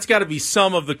that's got to be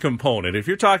some of the component. If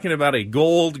you're talking about a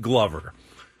Gold Glover,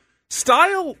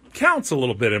 style counts a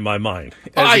little bit in my mind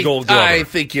as a Gold Glover. I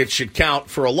think it should count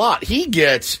for a lot. He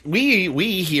gets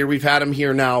we've had him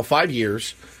here now 5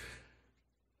 years.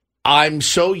 I'm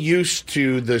so used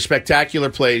to the spectacular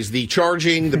plays, the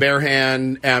charging, the bare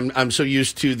hand, and I'm so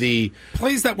used to the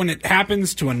plays that when it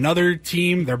happens to another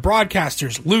team, their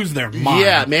broadcasters lose their mind.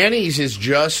 Yeah, Manny's is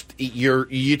just,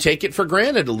 you take it for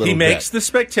granted a little bit. He makes the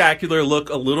spectacular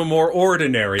look a little more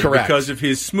ordinary. Correct. Because of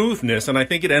his smoothness, and I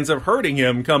think it ends up hurting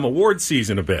him come award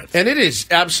season a bit. And it is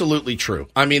absolutely true.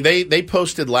 I mean, they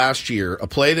posted last year a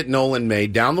play that Nolan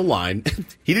made down the line.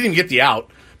 He didn't even get the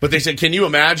out. But they said, can you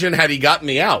imagine had he gotten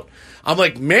the out? I'm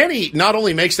like, Manny not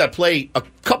only makes that play a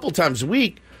couple times a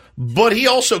week, but he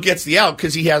also gets the out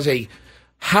because he has a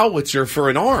howitzer for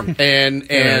an arm.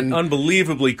 And an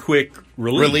unbelievably quick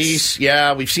release.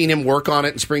 Yeah, we've seen him work on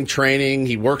it in spring training.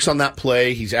 He works on that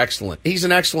play. He's excellent. He's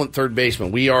an excellent third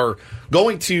baseman. We are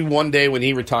going to, one day when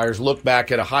he retires, look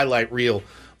back at a highlight reel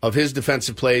of his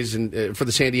defensive plays for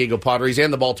the San Diego Padres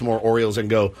and the Baltimore Orioles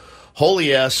and go, holy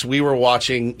yes, we were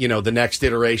watching, the next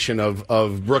iteration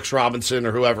of Brooks Robinson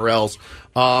or whoever else.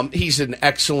 He's an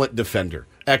excellent defender.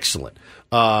 Excellent.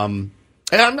 And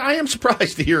I am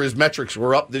surprised to hear his metrics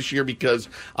were up this year because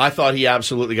I thought he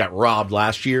absolutely got robbed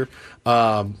last year.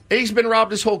 He's been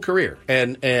robbed his whole career.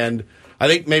 And I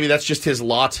think maybe that's just his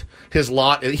lot.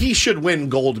 He should win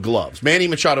Gold Gloves. Manny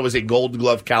Machado is a Gold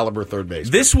Glove caliber third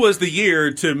baseman. This was the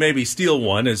year to maybe steal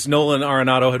one, as Nolan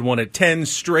Arenado had won it 10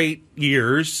 straight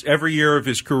years, every year of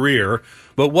his career,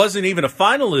 but wasn't even a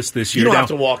finalist this year. You don't have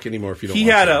to walk anymore if you don't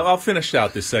want to. I'll finish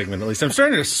out this segment at least. I'm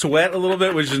starting to sweat a little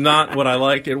bit, which is not what I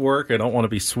like at work. I don't want to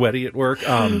be sweaty at work.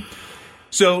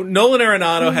 So Nolan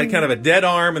Arenado had kind of a dead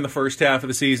arm in the first half of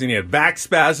the season. He had back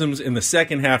spasms in the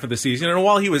second half of the season. And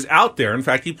while he was out there, in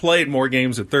fact, he played more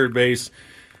games at third base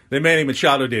than Manny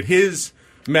Machado did. His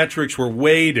metrics were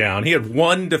way down. He had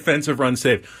one defensive run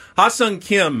saved. Ha-Sung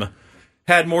Kim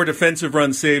had more defensive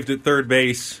runs saved at third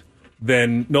base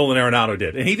than Nolan Arenado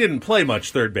did. And he didn't play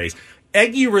much third base.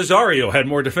 Eggy Rosario had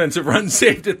more defensive runs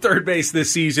saved at third base this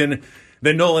season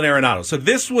than Nolan Arenado. So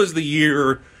this was the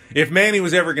year. If Manny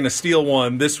was ever going to steal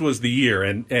one, this was the year.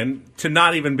 And to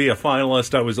not even be a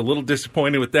finalist, I was a little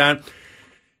disappointed with that.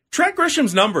 Trent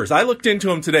Grisham's numbers, I looked into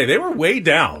them today. They were way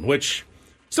down, which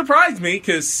surprised me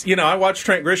because, I watched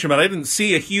Trent Grisham, and I didn't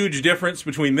see a huge difference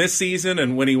between this season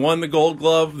and when he won the Gold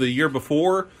Glove the year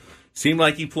before. Seemed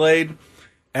like he played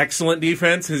excellent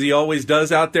defense, as he always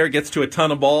does out there, gets to a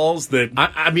ton of balls. That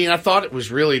I thought it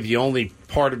was really the only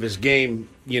part of his game,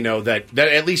 that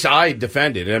at least I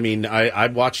defended. I mean, I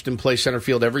watched him play center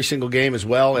field every single game as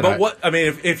well. And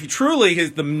if truly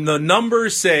the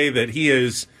numbers say that he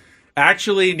is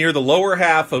actually near the lower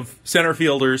half of center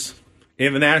fielders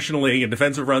in the National League in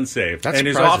defensive runs saved, and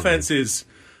his offense is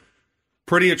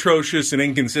pretty atrocious and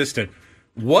inconsistent.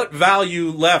 What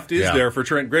value left is there for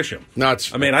Trent Grisham?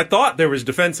 I thought there was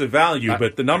defensive value,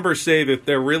 but the numbers say that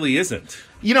there really isn't.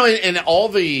 And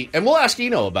we'll ask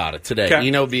Eno about it today. Okay.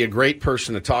 Eno would be a great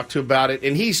person to talk to about it.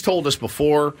 And he's told us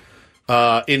before,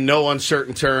 in no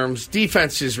uncertain terms,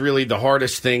 defense is really the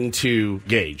hardest thing to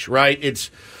gauge, right?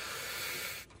 It's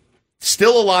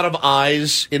still a lot of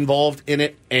eyes involved in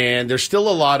it, and there's still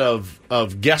a lot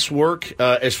of guesswork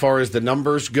as far as the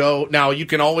numbers go. Now, you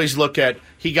can always look at,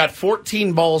 he got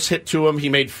 14 balls hit to him, he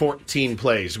made 14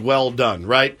 plays. Well done,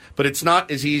 right? But it's not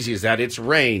as easy as that. It's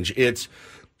range. It's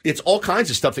all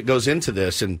kinds of stuff that goes into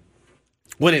this, and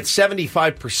when it's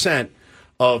 75%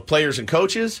 of players and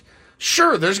coaches,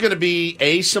 sure, there's going to be,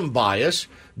 A, some bias,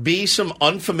 B, some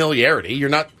unfamiliarity.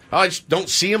 I just don't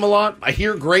see him a lot. I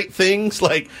hear great things.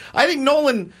 Like, I think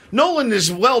Nolan is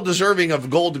well deserving of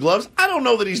Gold Gloves. I don't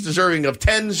know that he's deserving of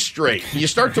 10 straight. You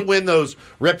start to win those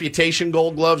reputation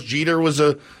Gold Gloves. Jeter was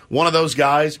one of those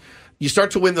guys. You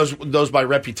start to win those by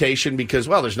reputation because,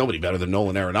 well, there's nobody better than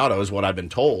Nolan Arenado is what I've been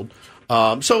told.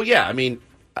 With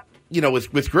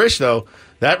Grish, though,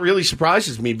 that really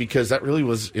surprises me because that really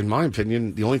was, in my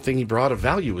opinion, the only thing he brought of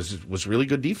value was really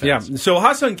good defense. Yeah, so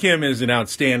Ha-Seong Kim is an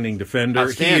outstanding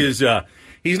defender.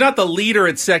 He's not the leader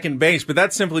at second base, but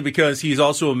that's simply because he's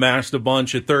also amassed a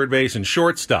bunch at third base and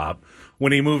shortstop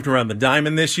when he moved around the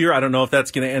diamond this year. I don't know if that's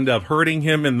going to end up hurting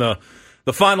him in the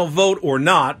final vote or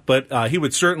not, but he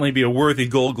would certainly be a worthy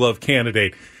Gold Glove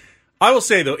candidate. I will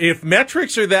say, though, if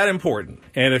metrics are that important,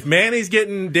 and if Manny's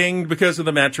getting dinged because of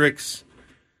the metrics,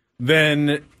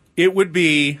 then it would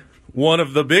be one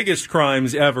of the biggest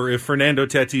crimes ever if Fernando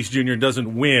Tatis Jr.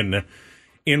 doesn't win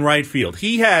in right field.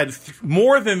 He had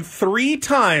more than 3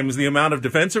 times the amount of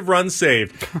defensive runs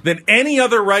saved than any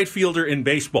other right fielder in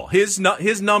baseball. His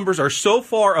numbers are so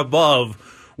far above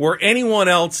where anyone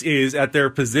else is at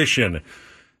their position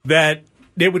that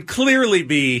it would clearly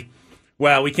be,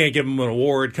 well, we can't give him an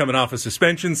award coming off a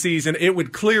suspension season. It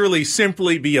would clearly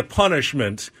simply be a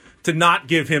punishment to not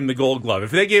give him the Gold Glove.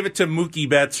 If they gave it to Mookie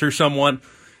Betts or someone,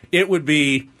 it would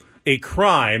be a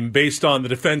crime based on the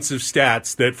defensive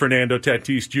stats that Fernando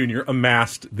Tatis Jr.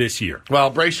 amassed this year. Well,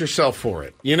 brace yourself for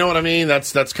it. You know what I mean?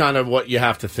 That's kind of what you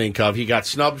have to think of. He got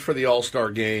snubbed for the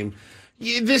All-Star game.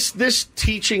 This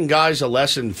teaching guys a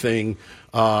lesson thing,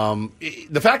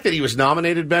 the fact that he was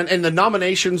nominated, Ben, and the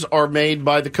nominations are made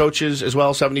by the coaches as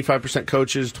well, 75%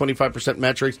 coaches, 25%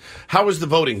 metrics. How was the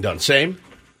voting done? Same?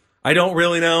 I don't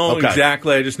really know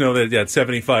exactly. I just know that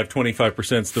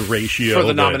 75-25% is the ratio for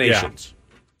the nominations. Yeah.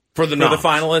 For the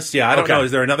finalists, I don't know.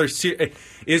 Is there another?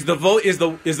 Is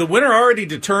the winner already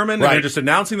determined? Right. And they're just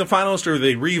announcing the finalist, or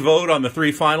they re-vote on the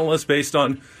 3 finalists based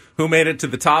on who made it to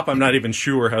the top? I'm not even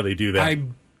sure how they do that.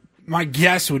 My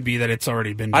guess would be that it's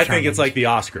already been determined. I think it's like the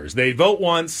Oscars. They vote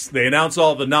once, they announce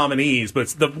all the nominees, but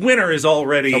the winner is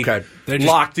already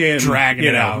locked in. Dragging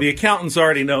it out. The accountants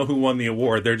already know who won the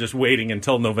award. They're just waiting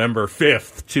until November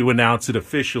 5th to announce it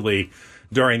officially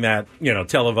during that,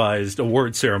 televised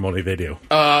award ceremony they do.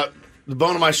 The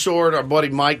bone of my sword, our buddy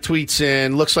Mike tweets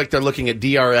in, looks like they're looking at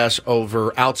DRS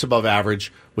over outs above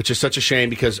average, which is such a shame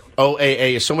because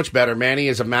OAA is so much better. Manny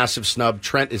is a massive snub.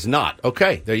 Trent is not.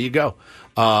 Okay, there you go.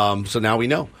 So now we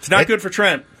know. It's not good for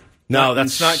Trent. No,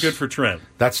 that's not good for Trent.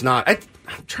 That's not.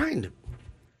 I'm trying to.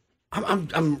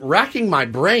 I'm racking my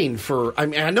brain for. I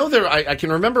mean, I know I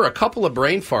can remember a couple of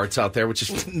brain farts out there, which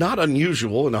is not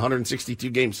unusual in a 162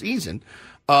 game season.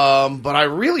 But I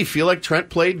really feel like Trent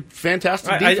played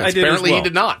fantastic defense. I did Apparently, as well. he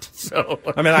did not. So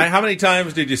how many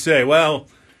times did you say, well?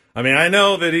 I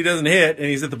know that he doesn't hit, and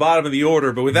he's at the bottom of the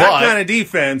order, but with that kind of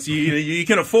defense, you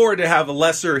can afford to have a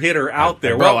lesser hitter out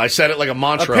there. Bro, I said it like a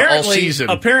mantra all season.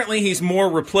 Apparently, he's more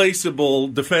replaceable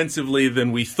defensively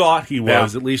than we thought he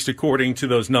was, at least according to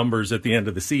those numbers at the end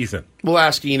of the season. We'll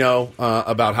ask Eno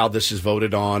about how this is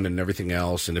voted on and everything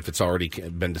else, and if it's already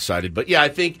been decided. But yeah, I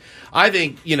think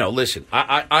listen,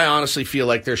 I honestly feel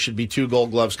like there should be 2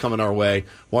 Gold Gloves coming our way,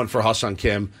 one for Ha-Seong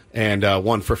Kim and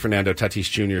one for Fernando Tatis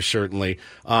Jr., certainly.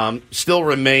 Still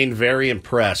remain very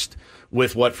impressed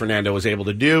with what Fernando was able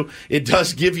to do. It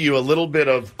does give you a little bit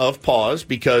of pause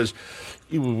because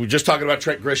we were just talking about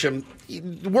Trent Grisham.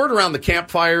 The word around the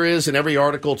campfire is, in every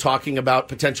article talking about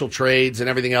potential trades and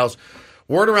everything else,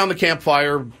 word around the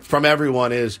campfire from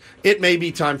everyone is it may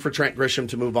be time for Trent Grisham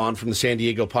to move on from the San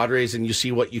Diego Padres, and you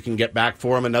see what you can get back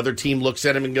for him. Another team looks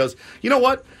at him and goes, you know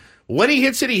what? When he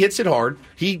hits it hard.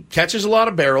 He catches a lot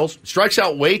of barrels, strikes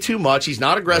out way too much. He's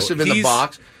not aggressive in the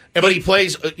box. But he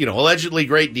plays, allegedly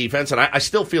great defense, and I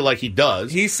still feel like he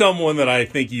does. He's someone that I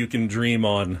think you can dream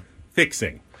on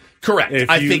fixing. Correct.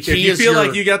 If you feel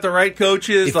like you got the right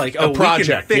coaches, like, we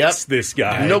can fix this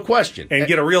guy. No question. And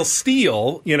get a real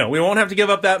steal. We won't have to give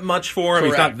up that much for him.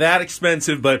 Correct. He's not that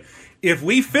expensive, but if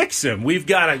we fix him, we've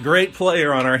got a great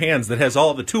player on our hands that has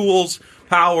all the tools,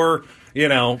 power,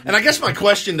 And I guess my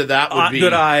question to that would be...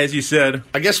 Good eye, as you said.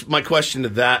 I guess my question to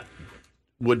that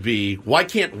would be, why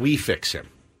can't we fix him?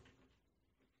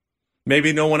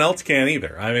 Maybe no one else can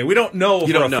either. I mean, we don't know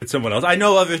if it's someone else. I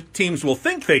know other teams will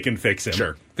think they can fix him.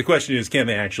 Sure. The question is, can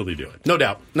they actually do it? No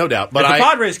doubt. But if the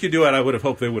Padres could do it, I would have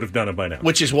hoped they would have done it by now.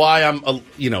 Which is why I'm,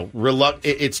 reluctant.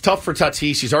 It's tough for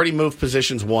Tatis. He's already moved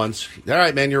positions once. All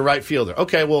right, man, you're a right fielder.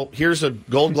 Okay, well, here's a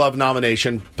Gold Glove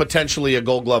nomination, potentially a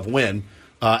Gold Glove win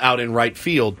out in right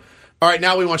field. All right,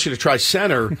 now we want you to try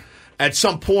center. At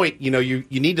some point, you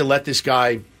need to let this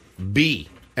guy be.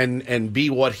 And be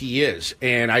what he is.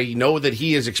 And I know that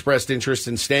he has expressed interest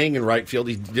in staying in right field.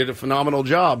 He did a phenomenal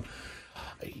job.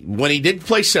 When he did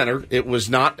play center, it was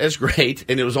not as great,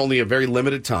 and it was only a very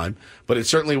limited time. But it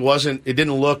certainly wasn't. It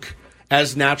didn't look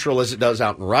as natural as it does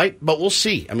out in right. But we'll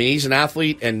see. I mean, he's an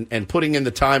athlete, and putting in the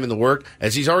time and the work,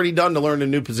 as he's already done to learn a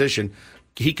new position,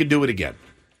 he could do it again.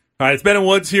 All right, it's Ben and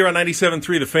Woods here on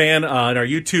 97.3 The Fan. In our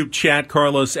YouTube chat,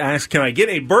 Carlos asks, can I get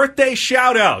a birthday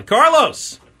shout-out?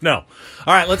 Carlos! No.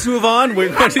 All right, let's move on. We're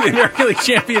going to the American League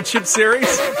Championship Series.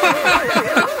 I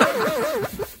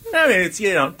mean, it's,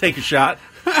 take a shot.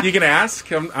 You can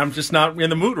ask. I'm just not in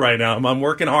the mood right now. I'm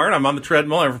working hard. I'm on the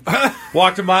treadmill. I've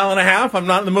walked a mile and a half. I'm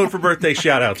not in the mood for birthday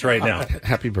shout-outs right now.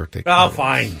 Happy birthday. Oh,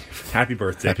 fine. Happy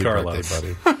birthday, Carlos.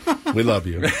 Birthday, buddy. We love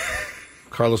you.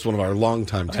 Carlos, one of our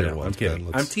longtime tier ones.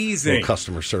 I'm teasing.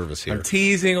 Customer service here. I'm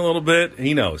teasing a little bit.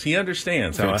 He knows. He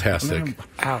understands. Fantastic.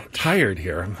 I'm tired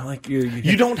here. I'm like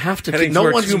you don't have to.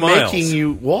 No one's making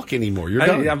you walk anymore. You're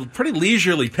done. I'm a pretty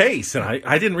leisurely pace, and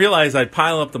I didn't realize I'd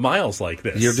pile up the miles like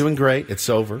this. You're doing great. It's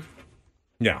over.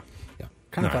 Yeah.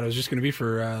 Kind of thought it was just going to be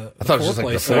for I thought it was just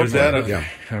like the foreplay. Is that okay? Yeah.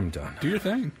 I'm done. Do your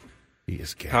thing. He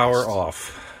is gassed. Power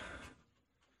off.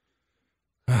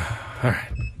 All right.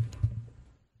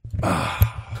 All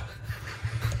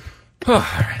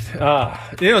right.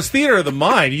 It's theater of the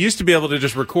mind. You used to be able to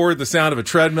just record the sound of a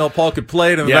treadmill. Paul could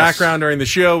play it in the background during the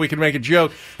show. We could make a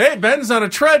joke. Hey, Ben's on a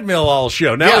treadmill all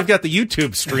show. Now we've got the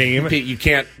YouTube stream. You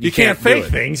can't fake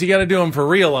things. You got to do them for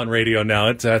real on radio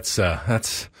now. That's it's a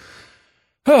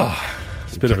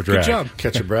bit of a drag. Good job.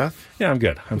 Catch your breath. Yeah, I'm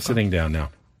good. I'm sitting down now.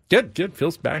 Good.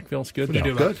 Feels good. What did you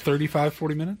do, about 35,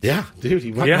 40 minutes? Yeah, dude.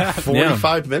 He went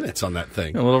 45 minutes on that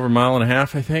thing. A little over a mile and a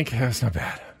half, I think. That's not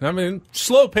bad. I mean,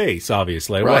 slow pace,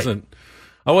 obviously.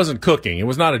 I wasn't cooking. It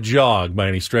was not a jog by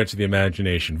any stretch of the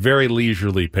imagination. Very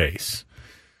leisurely pace.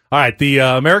 All right, the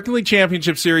American League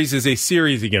Championship Series is a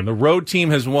series again. The road team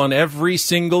has won every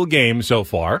single game so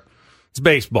far. It's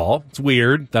baseball. It's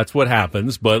weird. That's what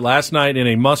happens. But last night, in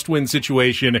a must-win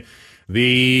situation,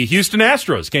 the Houston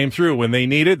Astros came through when they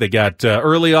needed. They got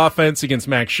early offense against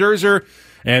Max Scherzer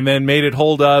and then made it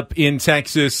hold up in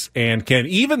Texas and can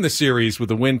even the series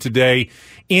with a win today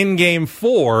in Game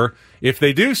 4. If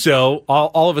they do so,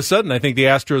 all of a sudden, I think the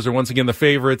Astros are once again the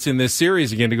favorites in this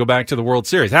series again to go back to the World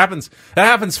Series. That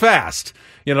happens fast.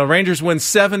 Rangers win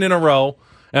 7 in a row,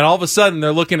 and all of a sudden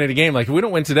they're looking at a game like, if we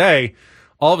don't win today,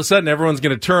 all of a sudden everyone's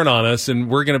going to turn on us, and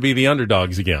we're going to be the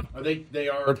underdogs again. They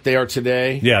are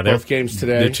today. Yeah, both games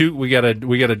today. We got a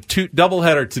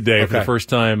doubleheader today for the first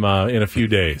time in a few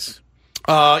days.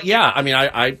 I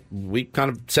mean, we kind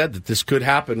of said that this could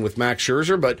happen with Max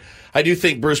Scherzer, but I do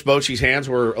think Bruce Bochy's hands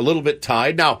were a little bit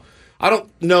tied. Now, I don't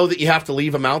know that you have to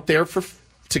leave him out there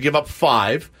to give up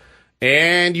 5,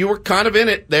 and you were kind of in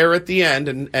it there at the end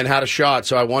and had a shot.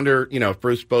 So I wonder, if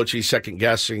Bruce Bochy's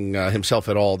second-guessing himself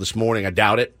at all this morning. I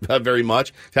doubt it very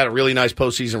much. He's had a really nice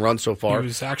postseason run so far. He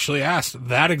was actually asked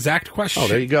that exact question. Oh,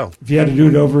 there you go. If you had to do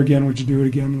it over again, would you do it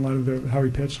again in light of how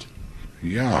he pitched?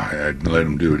 Yeah, I'd let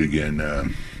him do it again.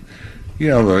 One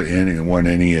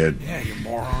inning he had. Yeah, you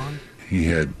moron. He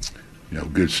had,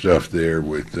 good stuff there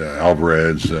with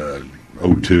Alvarez.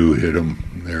 0-2 hit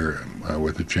him there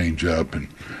with a changeup and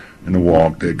the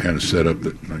walk. That kind of set up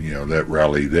that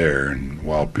rally there and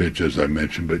wild pitch as I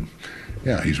mentioned. But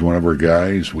yeah, he's one of our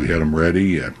guys. We had him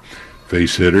ready.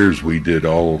 Face hitters, we did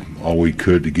all we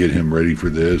could to get him ready for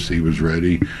this. He was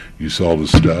ready. You saw the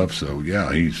stuff. So,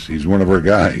 yeah, he's one of our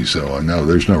guys. So, no,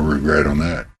 there's no regret on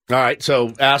that. All right,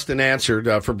 so asked and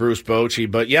answered for Bruce Bochy.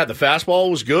 But, yeah, the fastball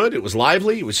was good. It was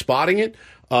lively. He was spotting it.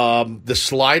 The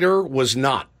slider was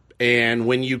not. And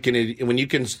when you're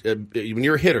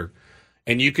a hitter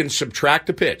and you can subtract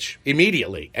a pitch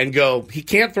immediately and go, he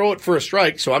can't throw it for a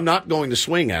strike, so I'm not going to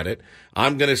swing at it.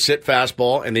 I'm going to sit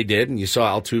fastball, and they did. And you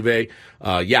saw Altuve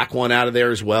yak one out of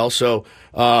there as well. So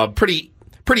pretty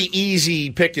easy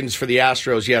pickings for the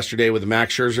Astros yesterday with the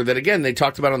Max Scherzer that, again, they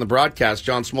talked about on the broadcast.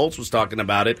 John Smoltz was talking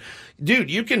about it.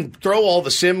 Dude, you can throw all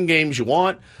the sim games you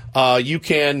want. You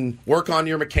can work on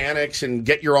your mechanics and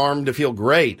get your arm to feel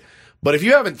great. But if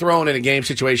you haven't thrown in a game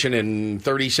situation in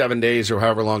 37 days or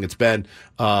however long it's been,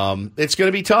 it's going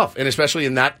to be tough, and especially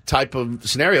in that type of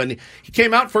scenario. And he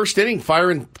came out first inning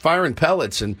firing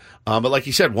pellets, and but like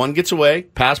you said, one gets away,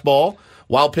 pass ball,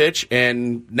 wild pitch,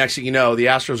 and next thing you know, the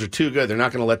Astros are too good. They're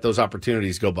not going to let those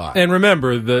opportunities go by. And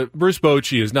remember, Bruce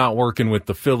Bochy is not working with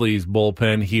the Phillies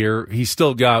bullpen here. He's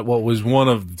still got what was one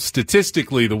of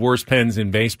statistically the worst pens in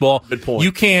baseball. Good point.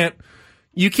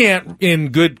 You can't,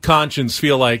 in good conscience,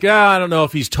 feel like, I don't know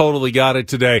if he's totally got it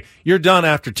today. You're done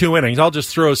after 2 innings. I'll just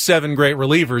throw 7 great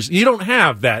relievers. You don't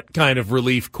have that kind of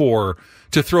relief core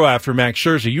to throw after Max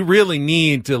Scherzer. You really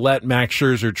need to let Max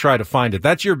Scherzer try to find it.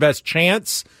 That's your best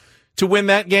chance to win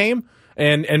that game.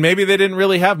 And maybe they didn't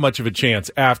really have much of a chance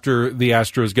after the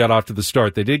Astros got off to the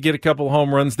start. They did get a couple of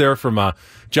home runs there from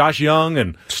Josh Young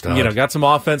and got some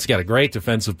offense, got a great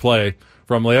defensive play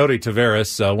from Leody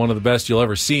Taveras, one of the best you'll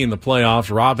ever see in the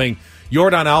playoffs, robbing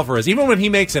Yordan Alvarez. Even when he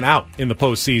makes an out in the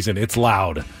postseason, it's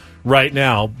loud right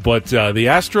now. But the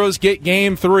Astros get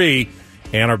Game 3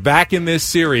 and are back in this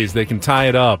series. They can tie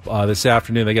it up this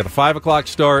afternoon. They got a 5 o'clock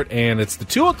start, and it's the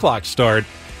 2 o'clock start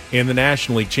in the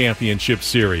National League Championship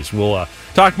Series. We'll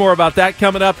talk more about that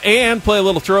coming up and play a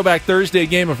little Throwback Thursday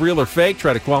game of Real or Fake,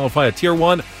 try to qualify a Tier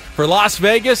 1 for Las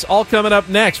Vegas. All coming up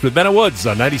next with Bennett Woods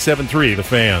on 97.3 The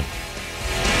Fan.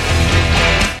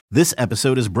 This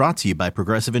episode is brought to you by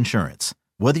Progressive Insurance.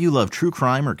 Whether you love true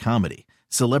crime or comedy,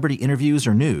 celebrity interviews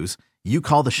or news, you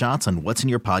call the shots on what's in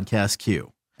your podcast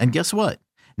queue. And guess what?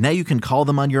 Now you can call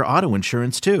them on your auto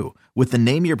insurance too with the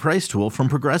Name Your Price tool from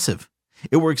Progressive.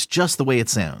 It works just the way it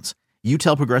sounds. You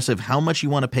tell Progressive how much you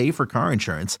want to pay for car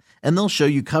insurance, and they'll show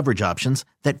you coverage options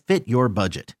that fit your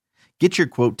budget. Get your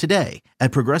quote today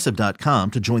at Progressive.com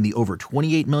to join the over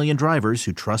 28 million drivers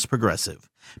who trust Progressive.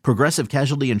 Progressive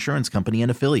Casualty Insurance Company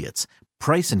and Affiliates.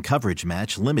 Price and coverage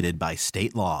match limited by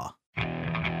state law.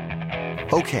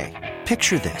 Okay,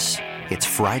 picture this. It's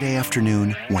Friday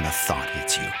afternoon when a thought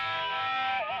hits you.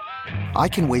 I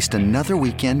can waste another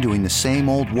weekend doing the same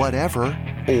old whatever,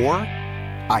 or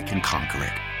I can conquer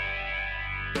it.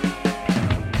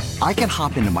 I can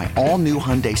hop into my all-new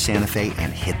Hyundai Santa Fe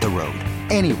and hit the road.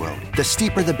 Any road. The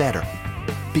steeper, the better.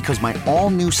 Because my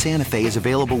all-new Santa Fe is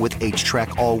available with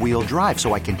H-Track all-wheel drive,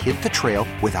 so I can hit the trail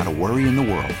without a worry in the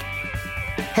world.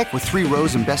 Heck, with 3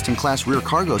 rows and best-in-class rear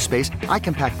cargo space, I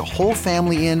can pack the whole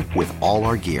family in with all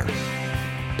our gear.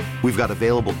 We've got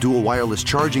available dual wireless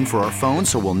charging for our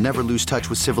phones, so we'll never lose touch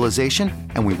with civilization,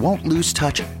 and we won't lose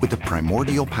touch with the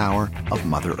primordial power of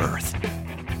Mother Earth.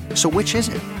 So which is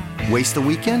it? Waste the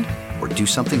weekend or do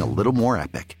something a little more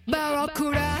epic?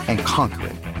 And conquer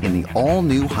it in the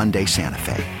all-new Hyundai Santa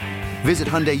Fe. Visit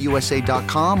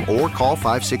HyundaiUSA.com or call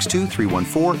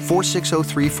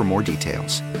 562-314-4603 for more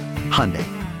details. Hyundai,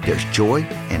 there's joy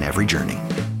in every journey.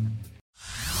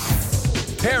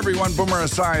 Hey everyone, Boomer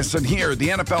Esiason here. The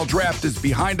NFL Draft is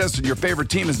behind us and your favorite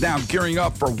team is now gearing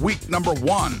up for week number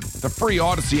 1. The free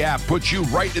Odyssey app puts you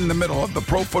right in the middle of the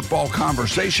pro football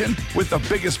conversation with the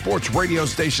biggest sports radio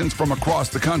stations from across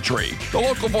the country. The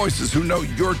local voices who know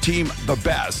your team the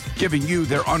best, giving you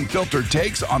their unfiltered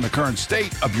takes on the current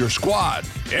state of your squad.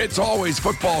 It's always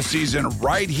football season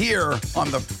right here on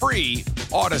the free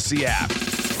Odyssey app.